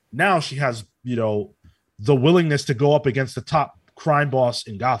on, now she has, the willingness to go up against the top crime boss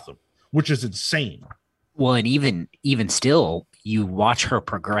in Gotham, which is insane. Well, and even still, you watch her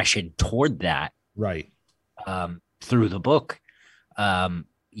progression toward that, right? Through the book.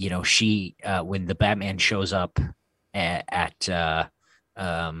 She when the Batman shows up at the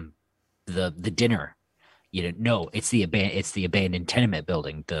dinner, no, it's the abandoned tenement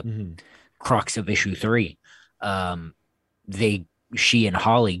building, the crux of issue 3. She and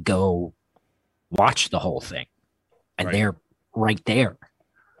Holly go watch the whole thing, and they're right there.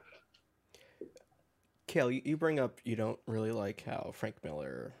 Kale, you bring up you don't really like how Frank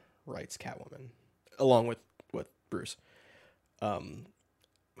Miller writes Catwoman, along with Bruce. I'm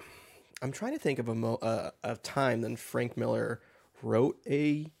trying to think of a time that Frank Miller wrote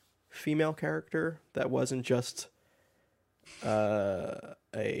a female character that wasn't just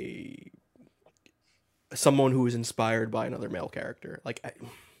someone who was inspired by another male character. Like,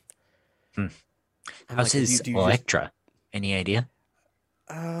 how's his Elektra? Any idea?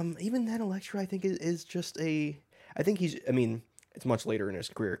 Even then, Elektra, I think is just a. I think he's. I mean, it's much later in his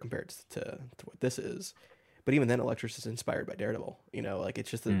career compared to what this is, but even then, Elektra's is inspired by Daredevil. Like it's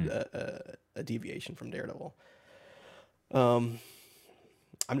just a deviation from Daredevil. I'm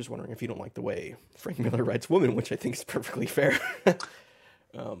just wondering if you don't like the way Frank Miller writes women, which I think is perfectly fair.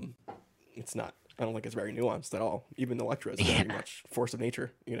 It's not. I don't think it's very nuanced at all. Even Elektra is very much force of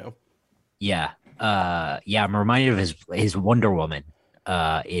nature. Yeah. I'm reminded of his Wonder Woman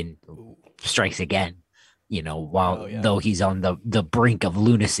in Strikes Again. Though he's on the brink of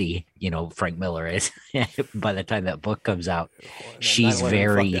lunacy, Frank Miller is. By the time that book comes out, she's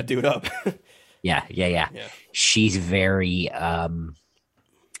very fuck that dude up. yeah. She's very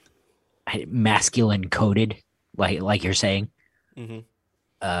masculine coded, like you're saying.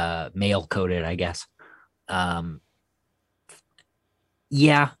 Male coded, I guess.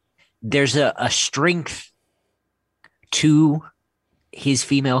 There's a strength to his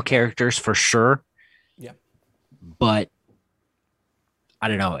female characters for sure. Yeah. But I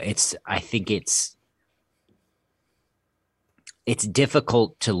don't know. I think it's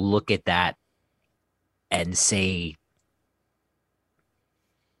difficult to look at that and say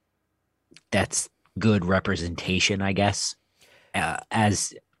that's good representation, I guess.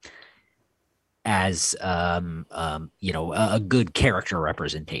 As a good character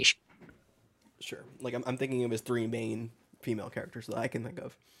representation. Sure. Like I'm thinking of his 3 main female characters that I can think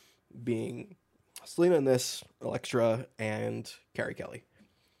of being Selena in this, Elektra, and Carrie Kelly.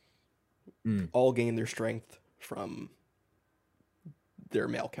 All gain their strength from their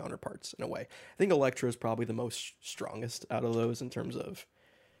male counterparts in a way. I think Elektra is probably the most strongest out of those in terms of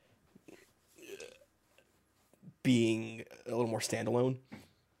being a little more standalone.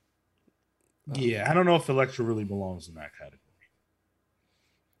 I don't know if Elektra really belongs in that category,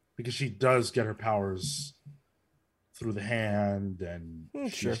 because she does get her powers through the hand and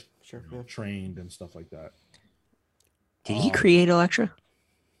she's trained and stuff like that. Did he create Elektra?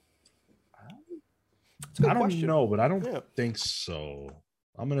 I don't know, but I don't think so.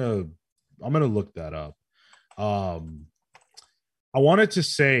 I'm gonna look that up. I wanted to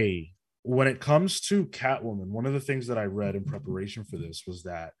say, when it comes to Catwoman, one of the things that I read in preparation for this was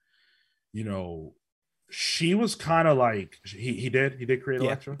that, she was kind of like he did create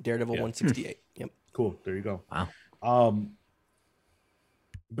Elektra. Daredevil 168. Yep. Cool. There you go. Wow.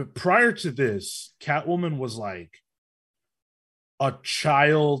 But prior to this, Catwoman was like a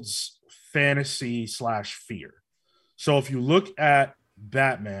child's fantasy / fear. So if you look at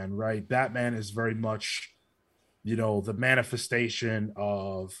Batman, right? Batman is very much, the manifestation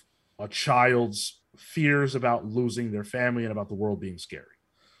of a child's fears about losing their family and about the world being scary.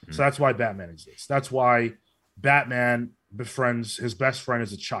 So that's why Batman exists. That's why Batman befriends his best friend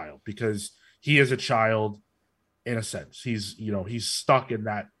as a child, because he is a child in a sense. He's stuck in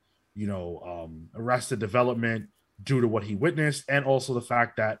that, arrested development due to what he witnessed, and also the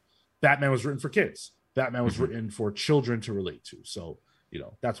fact that Batman was written for kids. Batman was written for children to relate to. So,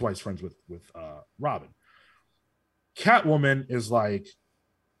 that's why he's friends with Robin. Catwoman is like,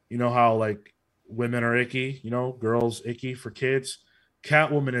 how like women are icky, girls icky for kids.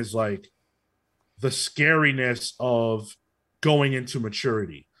 Catwoman is like the scariness of going into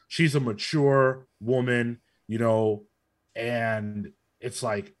maturity. She's a mature woman, and it's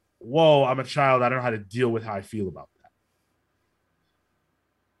like whoa, I'm a child. I don't know how to deal with how I feel about that.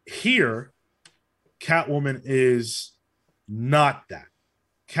 Here, Catwoman is not that.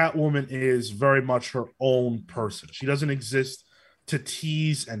 Catwoman is very much her own person. She doesn't exist to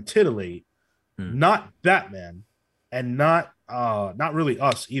tease and titillate. Not Batman, and not really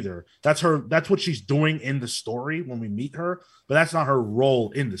us either. That's her. That's what she's doing in the story when we meet her, but that's not her role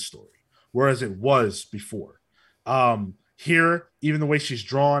in the story. Whereas it was before. Here, even the way she's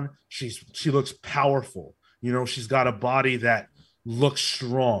drawn, she looks powerful. You know, she's got a body that looks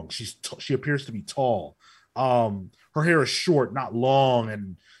strong. She appears to be tall. Her hair is short, not long,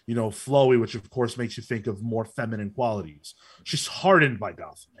 and flowy, which of course makes you think of more feminine qualities. She's hardened by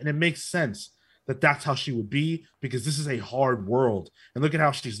Gotham, and it makes sense that that's how she would be because this is a hard world. And look at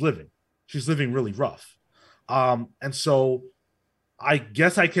how she's living. She's living really rough. And so I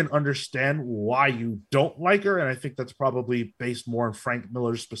guess I can understand why you don't like her. And I think that's probably based more on Frank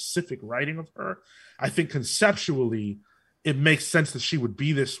Miller's specific writing of her. I think conceptually, it makes sense that she would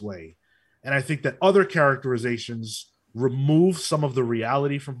be this way. And I think that other characterizations remove some of the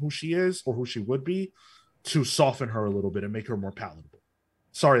reality from who she is or who she would be to soften her a little bit and make her more palatable.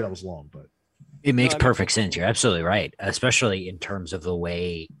 Sorry, that was long, but it makes perfect sense. You're absolutely right, especially in terms of the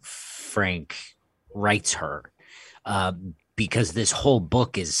way Frank writes her, because this whole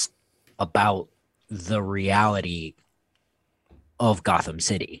book is about the reality of Gotham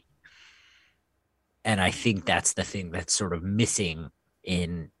City. And I think that's the thing that's sort of missing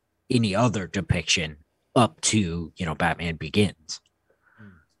in any other depiction up to, Batman Begins.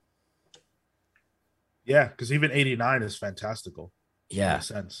 Yeah, because even 89 is fantastical. Yeah. Makes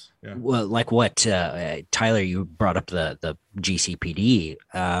sense. Yeah. Well, like what Tyler, you brought up the GCPD.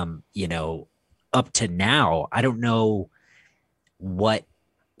 Up to now, I don't know what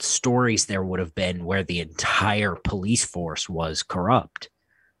stories there would have been where the entire police force was corrupt.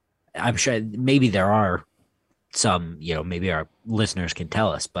 I'm sure maybe there are some, maybe our listeners can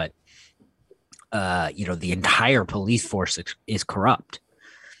tell us, but the entire police force is corrupt.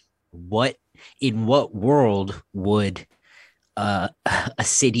 In what world would a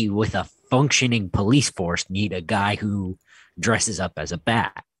city with a functioning police force need a guy who dresses up as a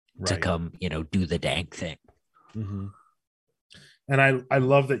bat to come, do the dang thing? Mm-hmm. And I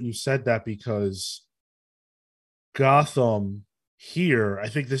love that you said that because Gotham here, I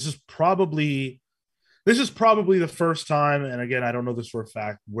think this is probably the first time, and again, I don't know this for a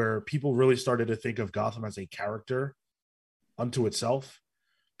fact, where people really started to think of Gotham as a character unto itself,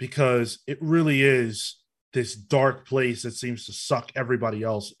 because it really is this dark place that seems to suck everybody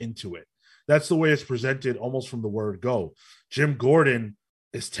else into it. That's the way it's presented almost from the word go. Jim Gordon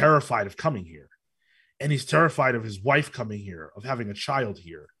is terrified of coming here. And he's terrified of his wife coming here, of having a child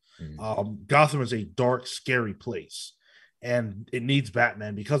here. Gotham is a dark, scary place. And it needs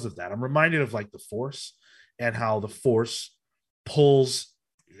Batman because of that. I'm reminded of like the Force and how the Force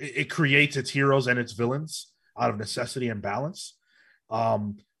it creates its heroes and its villains out of necessity and balance.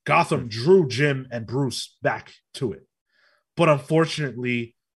 Gotham drew Jim and Bruce back to it. But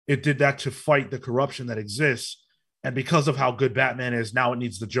unfortunately, it did that to fight the corruption that exists. And because of how good Batman is, now it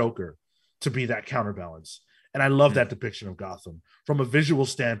needs the Joker to be that counterbalance. And I love that depiction of Gotham. From a visual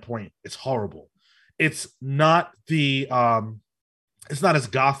standpoint, it's horrible. It's not it's not as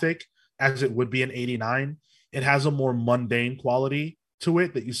gothic as it would be in 89. It has a more mundane quality to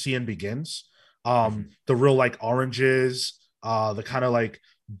it that you see in Begins. The real like oranges, the kind of like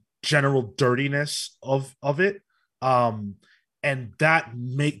general dirtiness of it. And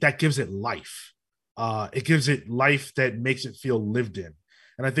that gives it life. It gives it life that makes it feel lived in.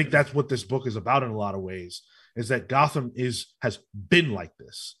 And I think that's what this book is about in a lot of ways, is that Gotham has been like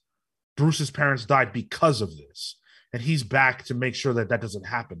this. Bruce's parents died because of this. And he's back to make sure that doesn't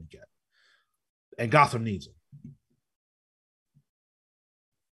happen again. And Gotham needs him.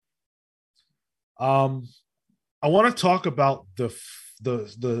 I want to talk about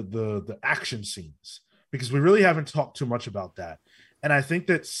the action scenes, because we really haven't talked too much about that. And I think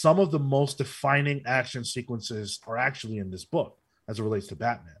that some of the most defining action sequences are actually in this book as it relates to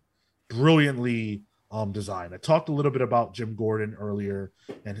Batman. Brilliantly designed. I talked a little bit about Jim Gordon earlier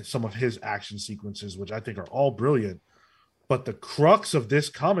and some of his action sequences, which I think are all brilliant. But the crux of this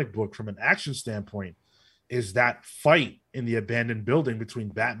comic book from an action standpoint is that fight in the abandoned building between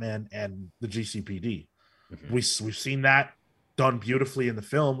Batman and the GCPD. Mm-hmm. We've seen that done beautifully in the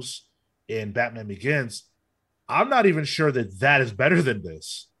films in Batman Begins. I'm not even sure that is better than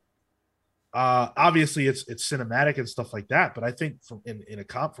this. Obviously, it's cinematic and stuff like that, but I think from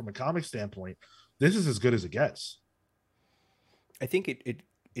a comic standpoint, this is as good as it gets. I think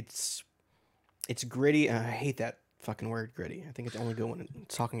it's gritty, and I hate that fucking word gritty. I think it's only good when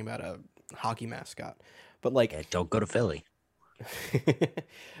it's talking about a hockey mascot. But like, Yeah, don't go to Philly.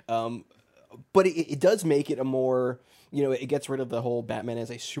 but it does make it a more, it gets rid of the whole Batman as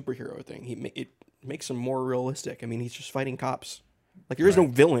a superhero thing. It makes him more realistic. I mean, he's just fighting cops. Like there is no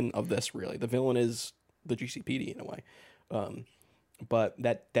villain of this really. The villain is the GCPD in a way. But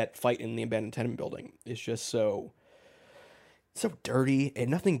that fight in the abandoned tenement building is just so dirty, and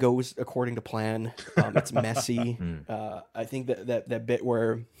nothing goes according to plan. It's messy. I think that bit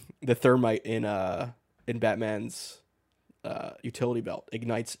where the thermite in Batman's utility belt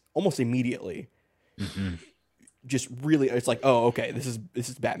ignites almost immediately. Just really, it's like, oh, okay, this is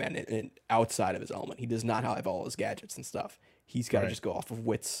Batman and outside of his element. He does not have all his gadgets and stuff. He's got to just go off of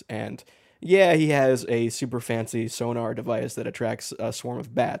wits. And yeah, he has a super fancy sonar device that attracts a swarm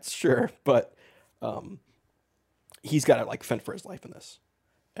of bats, sure, but he's got to like fend for his life in this.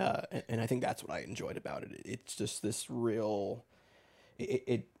 And I think that's what I enjoyed about it. It's just this real.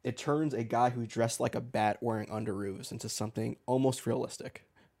 It turns a guy who's dressed like a bat wearing underoos into something almost realistic.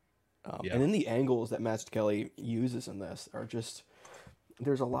 And then the angles that Mazzucchelli uses in this are just,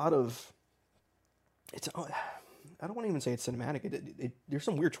 there's a lot of, I don't want to even say it's cinematic. There's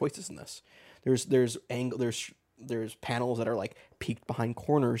some weird choices in this. There's panels that are like peeked behind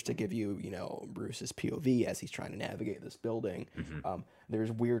corners to give you, Bruce's POV as he's trying to navigate this building.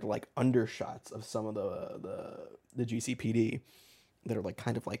 There's weird like undershots of some of the GCPD that are like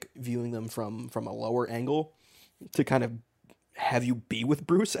kind of like viewing them from a lower angle to kind of have you be with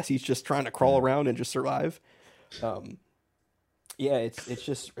Bruce as he's just trying to crawl around and just survive.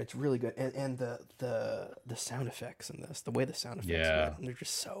 It's really good. And the sound effects in this, the way the sound effects are, they're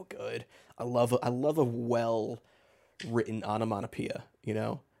just so good. I love a well written onomatopoeia,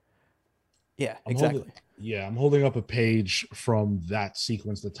 Yeah, exactly. I'm holding up a page from that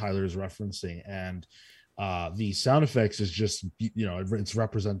sequence that Tyler is referencing, and the sound effects is just, it's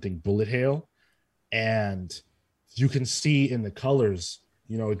representing bullet hail, and you can see in the colors,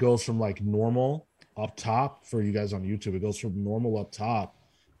 it goes from like normal up top for you guys on YouTube. It goes from normal up top,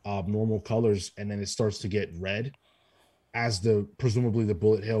 normal colors, and then it starts to get red as presumably the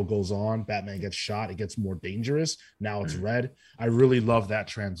bullet hail goes on. Batman gets shot. It gets more dangerous. Now it's red. I really love that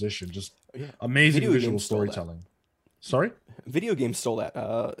transition. Just amazing visual storytelling. Sorry? Video games stole that.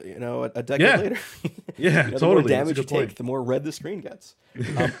 A decade later. Totally. The more damage you take, the more red the screen gets.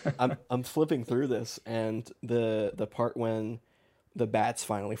 I'm flipping through this, and the part when the bats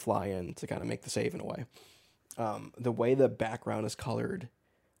finally fly in to kind of make the save in a way. The way the background is colored,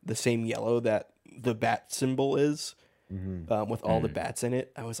 the same yellow that the bat symbol is, with all the bats in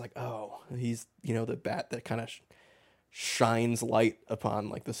it, I was like, oh, he's the bat that kind of shines light upon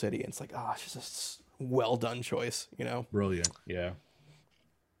like the city. And it's like, oh, it's just a well done choice, Brilliant. Yeah.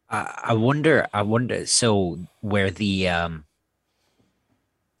 I wonder. So where the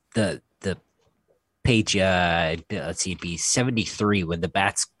page, let's see, it'd be 73 when the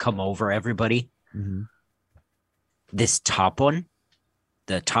bats come over everybody. This top one,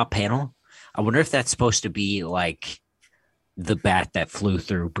 the top panel, I wonder if that's supposed to be like the bat that flew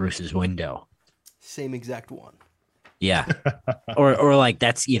through Bruce's window. Same exact one. Yeah. or like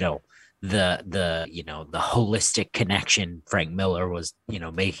that's, the holistic connection Frank Miller was,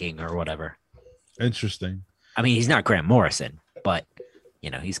 making or whatever. Interesting. I mean, he's not Grant Morrison, but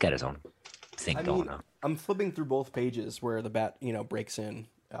he's got his own thing going on. I'm flipping through both pages where the bat, breaks in,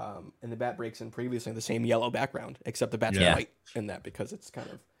 and the bat breaks in previously in the same yellow background, except the bat's white in that because it's kind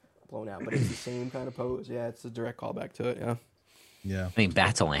of blown out, but it's the same kind of pose. Yeah, it's a direct callback to it. Yeah. I mean,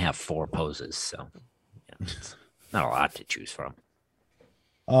 bats only have 4 poses, so it's not a lot to choose from.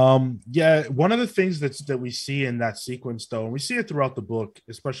 One of the things that we see in that sequence, though, and we see it throughout the book,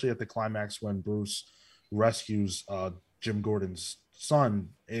 especially at the climax when Bruce rescues Jim Gordon's son,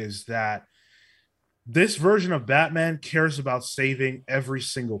 is that this version of Batman cares about saving every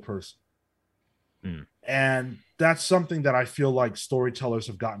single person. And that's something that I feel like storytellers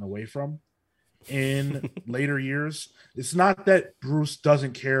have gotten away from in later years. It's not that Bruce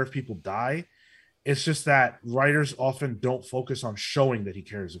doesn't care if people die. It's just that writers often don't focus on showing that he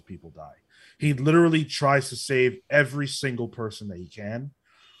cares if people die. He literally tries to save every single person that he can.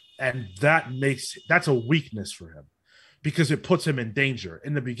 And that's a weakness for him because it puts him in danger.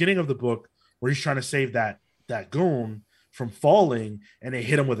 In the beginning of the book, where he's trying to save that goon from falling and they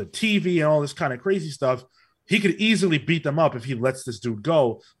hit him with a TV and all this kind of crazy stuff, he could easily beat them up if he lets this dude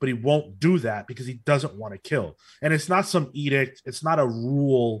go, but he won't do that because he doesn't want to kill. And it's not some edict. It's not a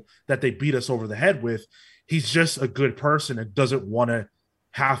rule that they beat us over the head with. He's just a good person and doesn't want to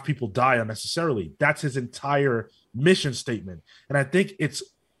have people die unnecessarily. That's his entire mission statement. And I think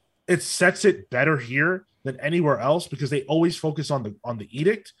it sets it better here than anywhere else because they always focus on the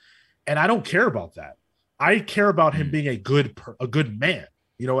edict, and I don't care about that. I care about him being a good man.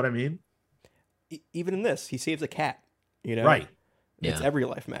 You know what I mean? Even in this, he saves a cat. You know, Right? It's Yeah. every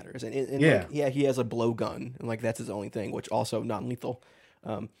life matters, and Yeah. like, yeah, he has a blowgun, and like that's his only thing, which also non-lethal.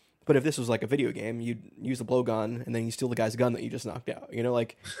 But if this was like a video game, you'd use the blowgun, and then you steal the guy's gun that you just knocked out. You know,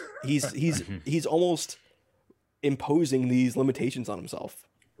 like he's almost imposing these limitations on himself.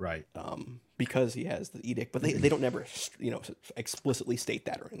 Right. Because he has the edict, but they don't never, explicitly state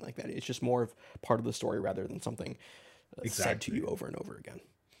that or anything like that. It's just more of part of the story rather than something said to you over and over again.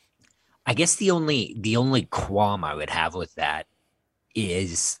 I guess the only qualm I would have with that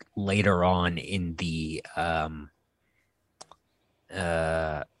is later on in the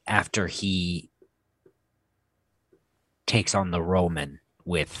after he takes on the Roman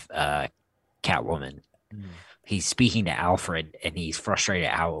with Catwoman. He's speaking to Alfred and he's frustrated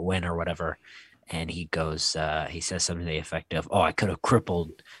at how it went or whatever. And he goes, he says something to the effect of, "Oh, I could have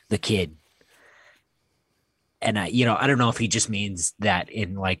crippled the kid." And I don't know if he just means that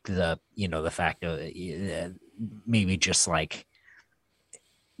in like the fact of maybe just like,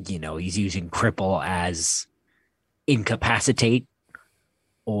 he's using cripple as incapacitate,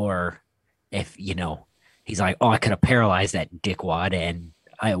 or if, he's like, "Oh, I could have paralyzed that dickwad and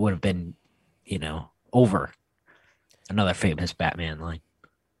I would have been, over." Another famous Batman line.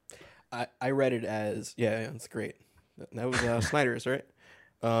 I read it as, yeah, that's great. That was Snyder's, right?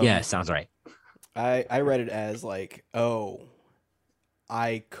 Yeah, sounds right. I read it as like, oh,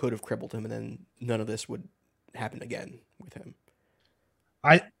 I could have crippled him, and then none of this would happen again with him.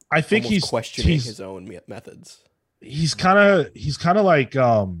 I think almost questioning his own methods. He's kind of like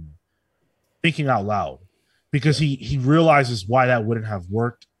thinking out loud, because he realizes why that wouldn't have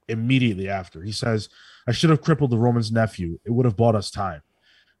worked immediately after. He says, "I should have crippled the Roman's nephew. It would have bought us time."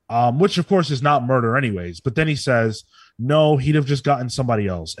 Which of course is not murder anyways. But then he says, "No, he'd have just gotten somebody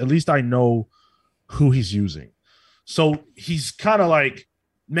else. At least I know who he's using." So he's kind of like,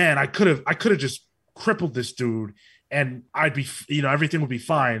 "Man, I could have just crippled this dude and I'd be, everything would be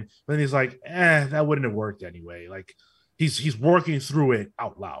fine." But then he's like, that wouldn't have worked anyway. Like he's working through it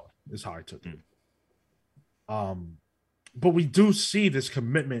out loud is how I took it. But we do see this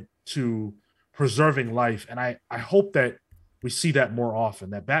commitment to preserving life. And I hope that we see that more often,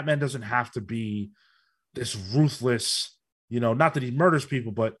 that Batman doesn't have to be this ruthless, not that he murders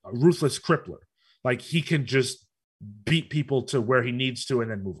people, but a ruthless crippler. Like he can just beat people to where he needs to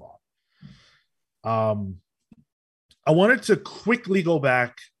and then move on. I wanted to quickly go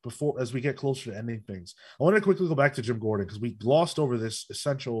back before, as we get closer to ending things, I wanted to quickly go back to Jim Gordon because we glossed over this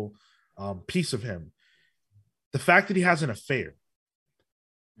essential piece of him. The fact that he has an affair.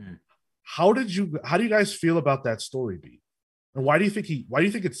 How do you guys feel about that story beat? And why do you think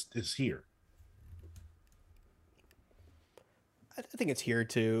it's here? I think it's here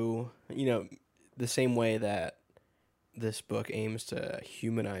to, the same way that this book aims to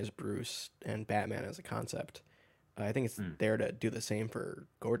humanize Bruce and Batman as a concept. I think it's there to do the same for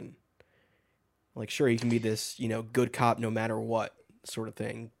Gordon. Like, sure, he can be this, good cop no matter what sort of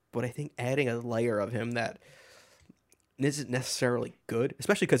thing, but I think adding a layer of him that isn't necessarily good,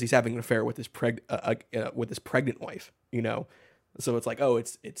 especially because he's having an affair with his pregnant wife, So it's like, oh,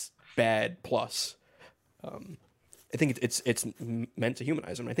 it's bad plus. I think it's meant to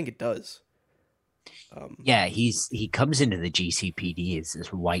humanize him. I think it does. Yeah, he comes into the GCPD as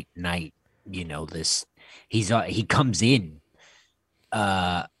this white knight. He comes in.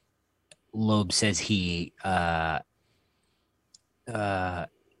 Loeb says he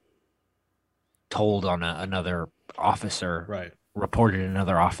told on another officer, right? Reported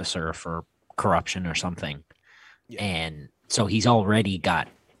another officer for corruption or something, yeah. And so he's already got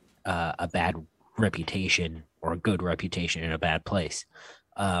a bad reputation or a good reputation in a bad place.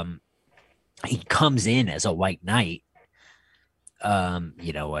 He comes in as a white knight, a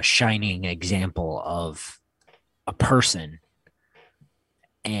shining example of a person,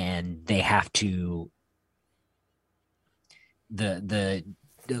 and they have to, the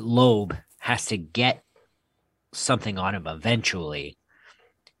Loeb has to get something on him eventually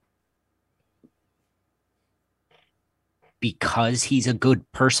because he's a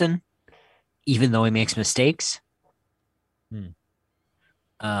good person, even though he makes mistakes.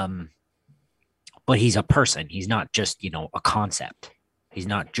 But he's a person. He's not just, a concept. He's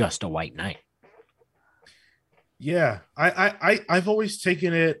not just a white knight. Yeah, I've always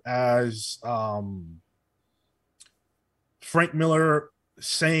taken it as Frank Miller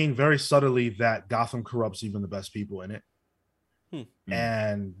saying very subtly that Gotham corrupts even the best people in it.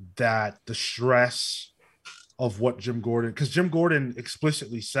 And that the stress of what Jim Gordon, because Jim Gordon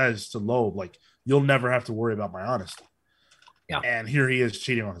explicitly says to Loeb, like, you'll never have to worry about my honesty. Yeah. And here he is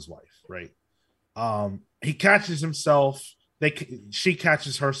cheating on his wife, right? He catches himself. She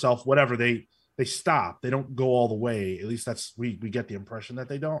catches herself. Whatever, they stop. They don't go all the way. At least that's we get the impression that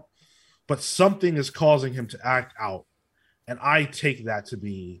they don't. But something is causing him to act out, and I take that to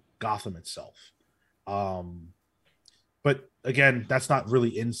be Gotham itself. But again, that's not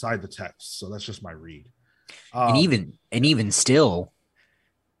really inside the text, so that's just my read. And even still,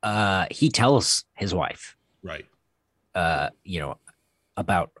 he tells his wife, right,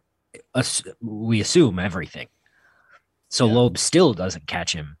 about us. We assume everything. So Yeah. Loeb still doesn't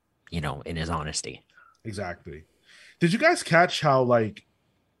catch him, in his honesty. exactly. Did you guys catch how like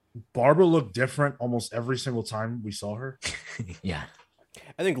Barbara looked different almost every single time we saw her? Yeah.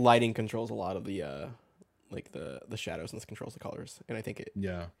 I think lighting controls a lot of the like the shadows, and this controls the colors. And I think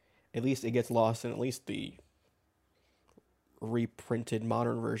Yeah. at least it gets lost in at least the reprinted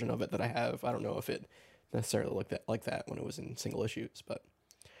modern version of it that I have. I don't know if it necessarily looked like that when it was in single issues, but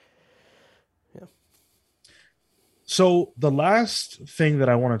yeah. So the last thing that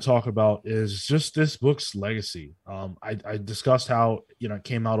I want to talk about is just this book's legacy. I discussed how it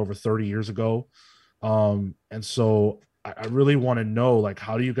came out over 30 years ago, and so I really want to know, like,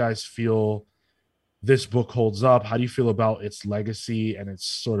 how do you guys feel this book holds up? How do you feel about its legacy and its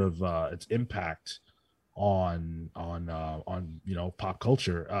sort of its impact on pop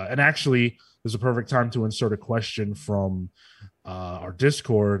culture? And actually, there's a perfect time to insert a question from our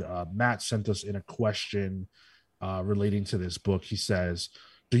Discord. Matt sent us in a question relating to this book. He says,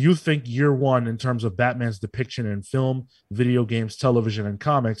 do you think year one, in terms of Batman's depiction in film, video games, television, and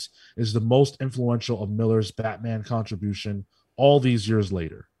comics, is the most influential of Miller's Batman contribution all these years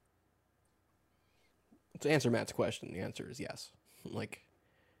later? To answer Matt's question, the answer is yes. Like,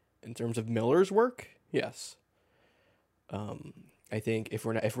 in terms of Miller's work, yes. I think if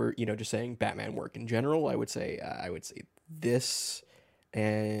we're just saying Batman work in general, I would say this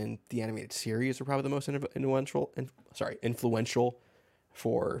and the animated series are probably the most influential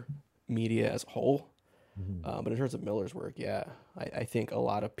for media as a whole. Mm-hmm. But in terms of Miller's work, yeah, I think a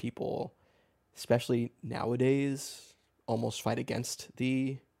lot of people, especially nowadays, almost fight against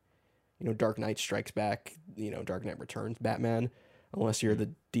the, Dark Knight Strikes Back, Dark Knight Returns Batman, unless you're the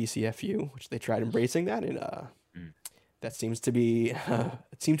DCFU, which they tried embracing that, and that seems to be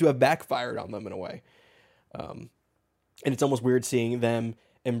it seemed to have backfired on them in a way. And it's almost weird seeing them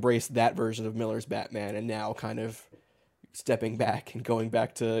embrace that version of Miller's Batman and now kind of stepping back and going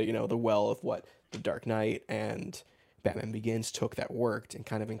back to, the well of what the Dark Knight and Batman Begins took that worked, and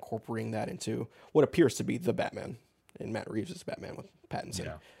kind of incorporating that into what appears to be the Batman in Matt Reeves' Batman with Pattinson.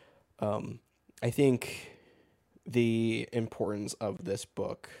 Yeah. I think the importance of this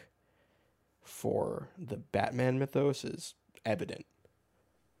book for the Batman mythos is evident.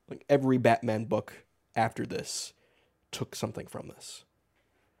 Like, every Batman book after this took something from this.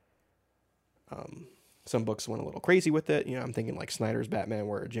 Some books went a little crazy with it. I'm thinking like Snyder's Batman,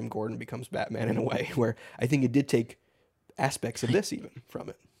 where Jim Gordon becomes Batman in a way, where I think it did take aspects of this even from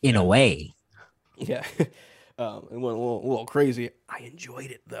it. In a way. Yeah. It went a little crazy. I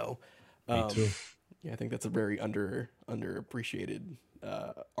enjoyed it though. Me too. Yeah, I think that's a very underappreciated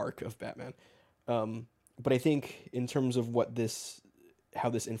arc of Batman. But I think in terms of how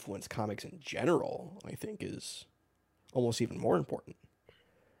this influenced comics in general, I think is almost even more important.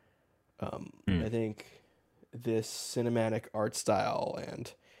 I think this cinematic art style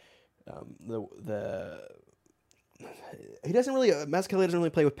and he doesn't really Mazzucchelli doesn't really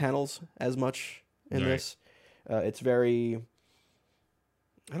play with panels as much in this. It's very,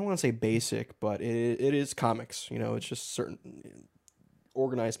 I don't want to say basic, but it is comics. It's just certain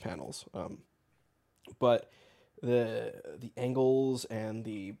organized panels. But the angles and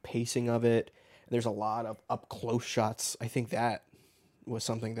the pacing of it, there's a lot of up close shots. I think that was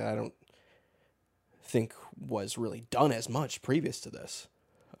something that I don't think was really done as much previous to this.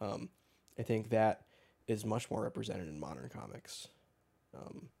 I think that is much more represented in modern comics.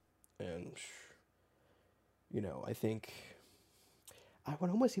 And I think I would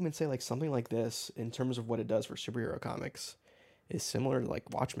almost even say like something like this in terms of what it does for superhero comics is similar to like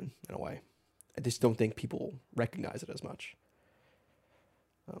Watchmen in a way. I just don't think people recognize it as much.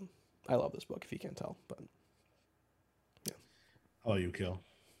 I love this book, if you can't tell, but yeah. How about you, Kill?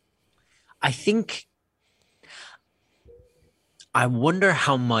 I wonder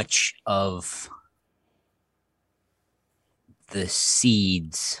how much of the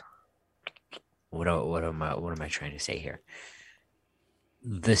seeds. What am I trying to say here?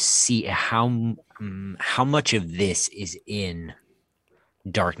 How much of this is in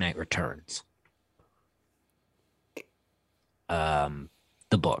Dark Knight Returns, the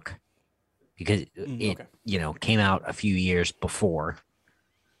book, because it Okay. came out a few years before.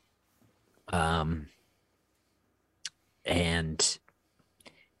 And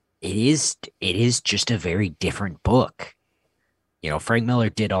it is just a very different book. Frank Miller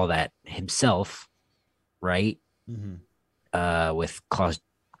did all that himself, right? With Klaus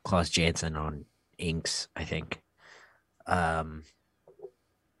Janson on inks, I think.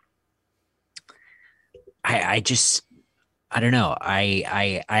 I just I don't know.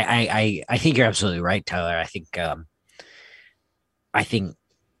 I think you're absolutely right, Tyler. I think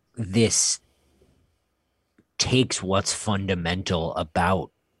this takes what's fundamental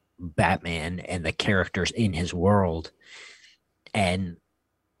about Batman and the characters in his world and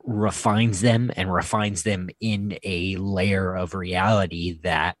refines them in a layer of reality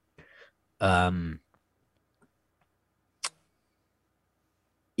that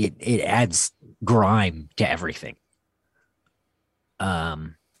it adds grime to everything.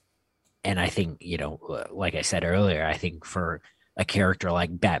 And I think, like I said earlier, I think for a character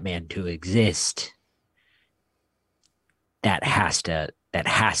like Batman to exist, that has to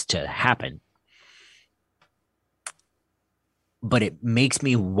happen. But it makes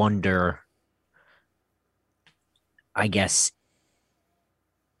me wonder, I guess,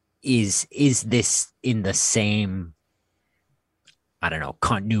 is this in the same, I don't know,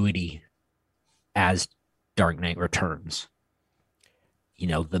 continuity as Dark Knight Returns?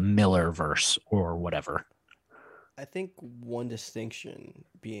 The Miller verse or whatever. I think one distinction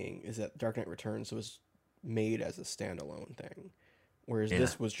being is that Dark Knight Returns was made as a standalone thing, whereas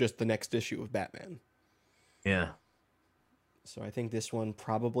this was just the next issue of Batman. Yeah. So I think this one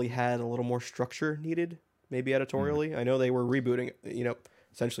probably had a little more structure needed, maybe editorially. I know they were rebooting,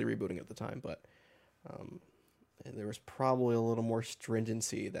 essentially rebooting at the time, but there was probably a little more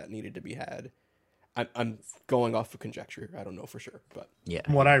stringency that needed to be had. I'm going off of conjecture. I don't know for sure, but yeah.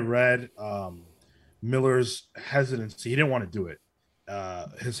 From what I read, Miller's hesitancy, he didn't want to do it.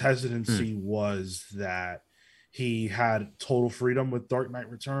 His hesitancy was that he had total freedom with Dark Knight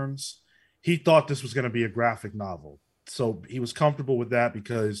Returns. He thought this was going to be a graphic novel. So he was comfortable with that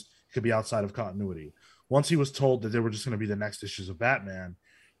because it could be outside of continuity. Once he was told that they were just going to be the next issues of Batman,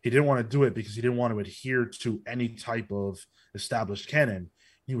 he didn't want to do it because he didn't want to adhere to any type of established canon.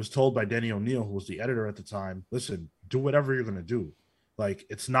 He was told by Denny O'Neil, who was the editor at the time, listen, do whatever you're going to do. Like,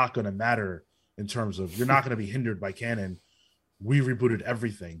 it's not going to matter in terms of, you're not going to be hindered by canon. We rebooted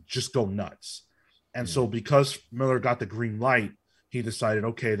everything. Just go nuts. And so because Miller got the green light, he decided,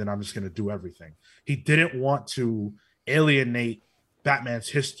 okay, then I'm just going to do everything. He didn't want to alienate Batman's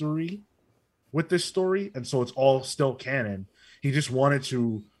history with this story. And so it's all still canon. He just wanted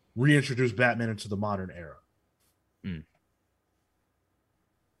to reintroduce Batman into the modern era.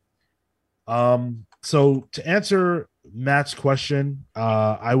 So to answer Matt's question,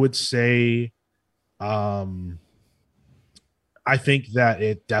 I would say, I think that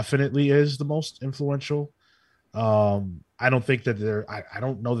it definitely is the most influential. I don't think that I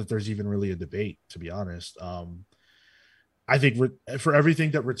don't know that there's even really a debate, to be honest. I think for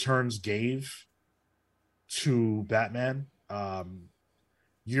everything that Returns gave to Batman,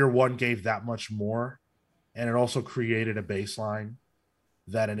 Year One gave that much more, and it also created a baseline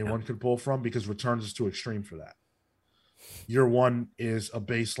that anyone could pull from, because Returns is too extreme for that. Year One is a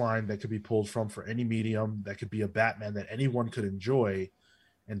baseline that could be pulled from for any medium, that could be a Batman that anyone could enjoy,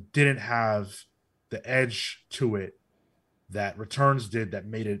 and didn't have the edge to it that Returns did, that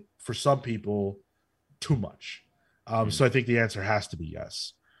made it, for some people, too much. So I think the answer has to be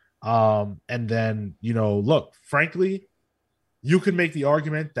yes. And then, look, frankly, you can make the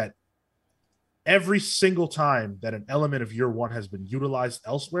argument that every single time that an element of Year One has been utilized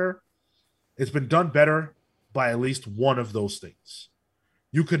elsewhere, it's been done better by at least one of those things.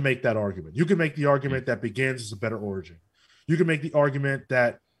 You could make that argument. You can make the argument that Begins is a better origin. You can make the argument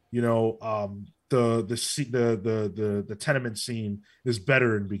that, the tenement scene is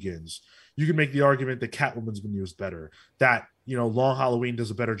better in Begins. You can make the argument that Catwoman's been used better. That, Long Halloween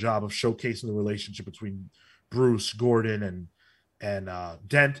does a better job of showcasing the relationship between Bruce, Gordon, and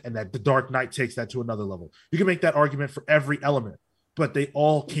Dent, and that The Dark Knight takes that to another level. You can make that argument for every element, but they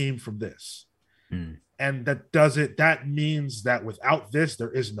all came from this. And that means that without this,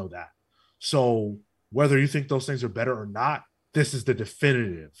 there is no that. So whether you think those things are better or not, this is the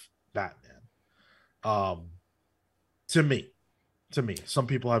definitive Batman. To me, some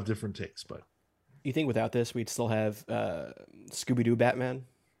people have different takes, but you think without this, we'd still have Scooby-Doo Batman?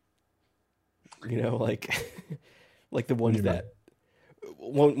 Like the ones that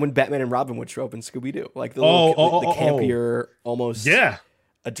when Batman and Robin would show up in Scooby-Doo, like the campier, almost a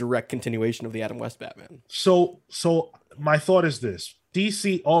direct continuation of the Adam West Batman. So my thought is this: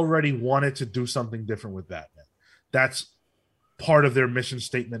 DC already wanted to do something different with Batman. That's part of their mission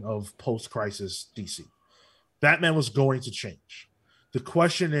statement of post-crisis DC. Batman was going to change. The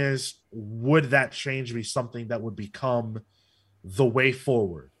question is, would that change be something that would become the way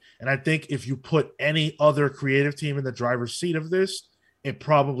forward? And I think if you put any other creative team in the driver's seat of this, it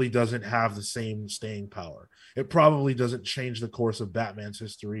probably doesn't have the same staying power. It probably doesn't change the course of Batman's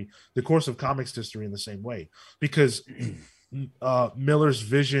history, the course of comics history in the same way, because Miller's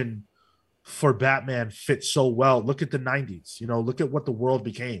vision for Batman fit so well. Look at the 90s, you know, look at what the world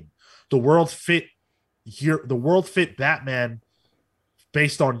became. The world fit Batman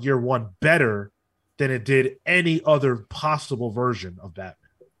based on year one better than it did any other possible version of Batman.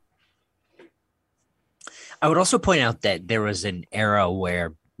 I would also point out that there was an era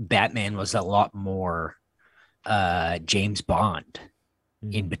where Batman was a lot more James Bond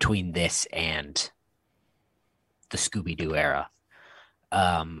in between this and the Scooby-Doo era.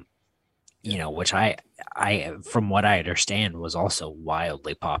 You know, which I from what I understand was also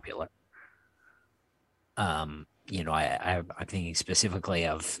wildly popular. You know, I'm thinking specifically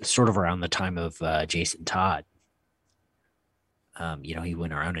of sort of around the time of Jason Todd. You know, he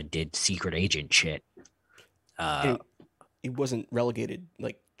went around and did secret agent shit. He wasn't relegated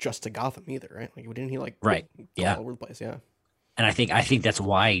like just to Gotham either, right? Like, didn't he like right? Yeah, all over the place. Yeah, and I think that's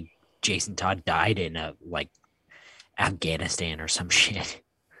why Jason Todd died in like Afghanistan or some shit.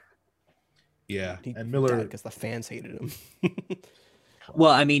 Yeah, and Miller because the fans hated him.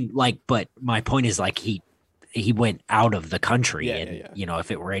 Well, I mean, like, but my point is, like, he went out of the country, you know,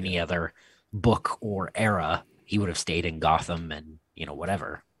 if it were any other book or era, he would have stayed in Gotham and, you know,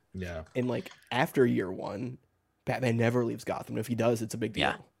 whatever. Yeah, and like after year one, Batman never leaves Gotham. If he does, it's a big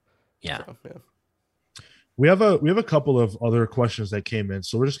deal. Yeah. So, yeah. We have a couple of other questions that came in,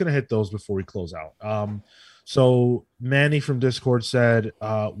 so we're just gonna hit those before we close out. So Manny from Discord said,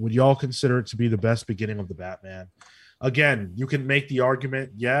 would y'all consider it to be the best beginning of the Batman? Again, you can make the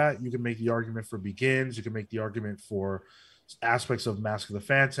argument. Yeah, you can make the argument for Begins. You can make the argument for aspects of Mask of the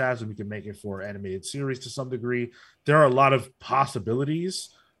Phantasm. You can make it for animated series to some degree. There are a lot of possibilities.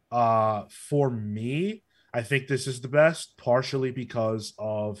 For me, I think this is the best, partially because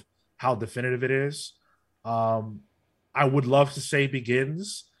of how definitive it is. I would love to say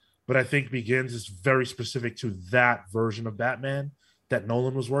Begins, but I think Begins is very specific to that version of Batman that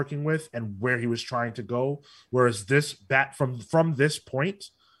Nolan was working with and where he was trying to go. Whereas this from this point,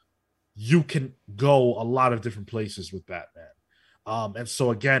 you can go a lot of different places with Batman. And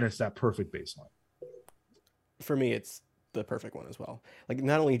so again, it's that perfect baseline. For me, it's the perfect one as well. Like,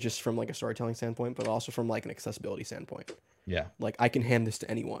 not only just from like a storytelling standpoint, but also from like an accessibility standpoint. Yeah. Like, I can hand this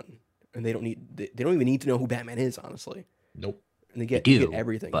to anyone and they don't even need to know who Batman is, honestly. Nope. And they get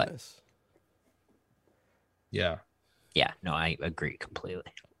everything in this. Yeah. Yeah, no, I agree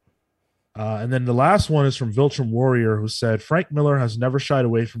completely. And then the last one is from Viltrum Warrior, who said, Frank Miller has never shied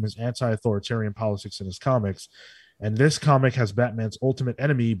away from his anti-authoritarian politics in his comics, and this comic has Batman's ultimate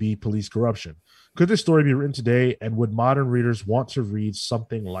enemy be police corruption. Could this story be written today, and would modern readers want to read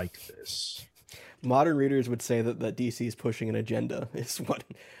something like this? Modern readers would say that DC is pushing an agenda is what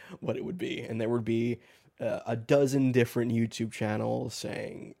it would be, and there would be a dozen different YouTube channels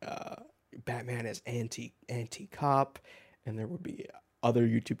saying Batman is anti-cop, and there would be other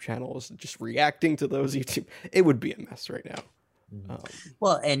YouTube channels just reacting to those YouTube. It would be a mess right now.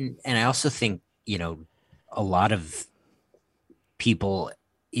 Well, and I also think, you know, a lot of people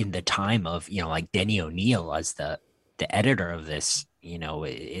in the time of, you know, like Denny O'Neil as the editor of this, you know,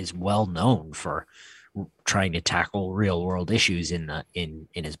 is well known for trying to tackle real world issues in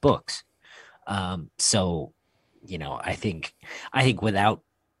his books. So, you know, I think without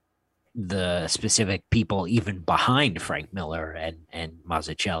the specific people even behind Frank Miller and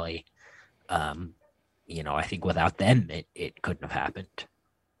Mazzucchelli, you know, I think without them, it couldn't have happened.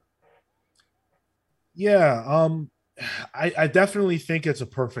 Yeah. I definitely think it's a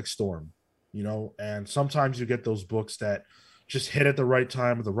perfect storm, you know, and sometimes you get those books that just hit at the right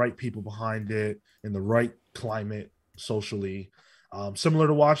time with the right people behind it in the right climate socially. Similar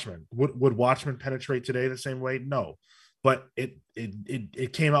to Watchmen. Would Watchmen penetrate today the same way? No, but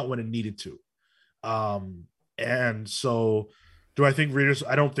it came out when it needed to. And so do I think readers?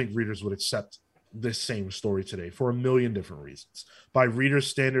 I don't think readers would accept this same story today for a million different reasons. By readers'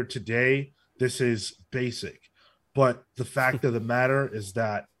 standard today, this is basic. But the fact of the matter is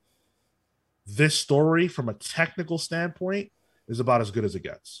that this story, from a technical standpoint, is about as good as it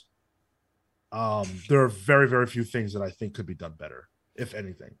gets. There are very, very few things that I think could be done better, if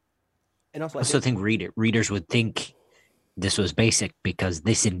anything. And also, I also think readers would think this was basic because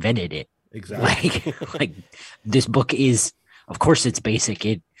this invented it. Exactly. Like this book is of course it's basic.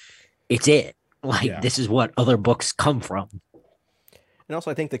 It's it. Like this is what other books come from. And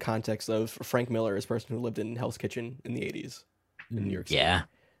also I think the context of Frank Miller as a person who lived in Hell's Kitchen in the 80s in New York City. Yeah.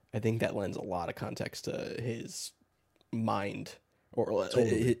 I think that lends a lot of context to his mind, or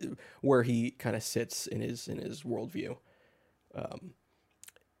where he kind of sits in his worldview.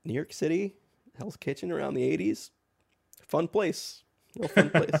 New York City, Hell's Kitchen around the 80s, fun place. Real fun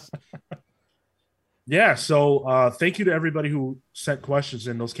place. Yeah, so thank you to everybody who sent questions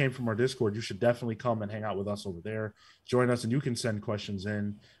in. Those came from our Discord. You should definitely come and hang out with us over there. Join us, and you can send questions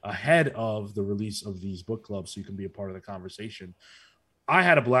in ahead of the release of these book clubs so you can be a part of the conversation. I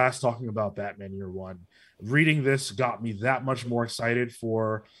had a blast talking about Batman Year One. Reading this got me that much more excited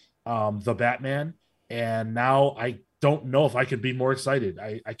for the Batman, and now I don't know if I could be more excited.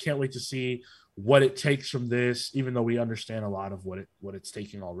 I can't wait to see what it takes from this, even though we understand a lot of what it's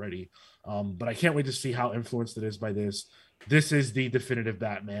taking already. But I can't wait to see how influenced it is by this. This is the definitive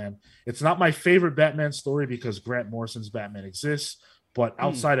Batman. It's not my favorite Batman story because Grant Morrison's Batman exists, but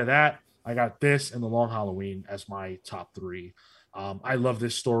outside of that, I got this and The Long Halloween as my top three. I love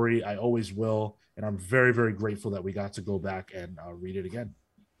this story. I always will. And I'm very, very grateful that we got to go back and read it again.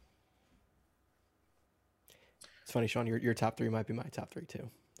 It's funny, Sean, your top three might be my top three too.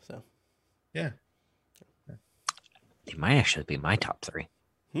 So, yeah. It might actually be my top three.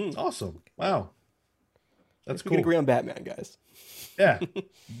 Awesome. Wow. That's cool. We can agree on Batman, guys. Yeah.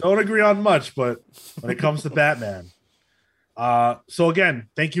 Don't agree on much, but when it comes to Batman. So again,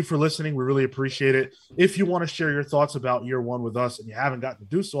 thank you for listening. We really appreciate it. If you want to share your thoughts about Year One with us and you haven't gotten to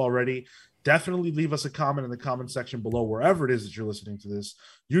do so already, definitely leave us a comment in the comment section below, wherever it is that you're listening to this.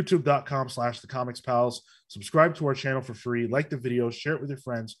 YouTube.com/TheComicsPals. Subscribe to our channel for free. Like the video, share it with your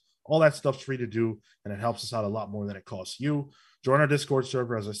friends. All that stuff's free to do, and it helps us out a lot more than it costs you. Join our Discord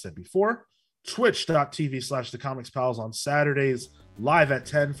server, as I said before. Twitch.tv/TheComicsPals on Saturdays, live at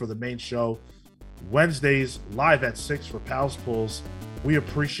 10 for the main show. Wednesdays, live at 6 for Pals Pulls. We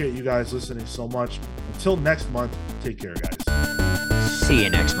appreciate you guys listening so much. Until next month, take care, guys. See you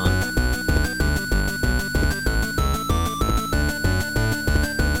next month.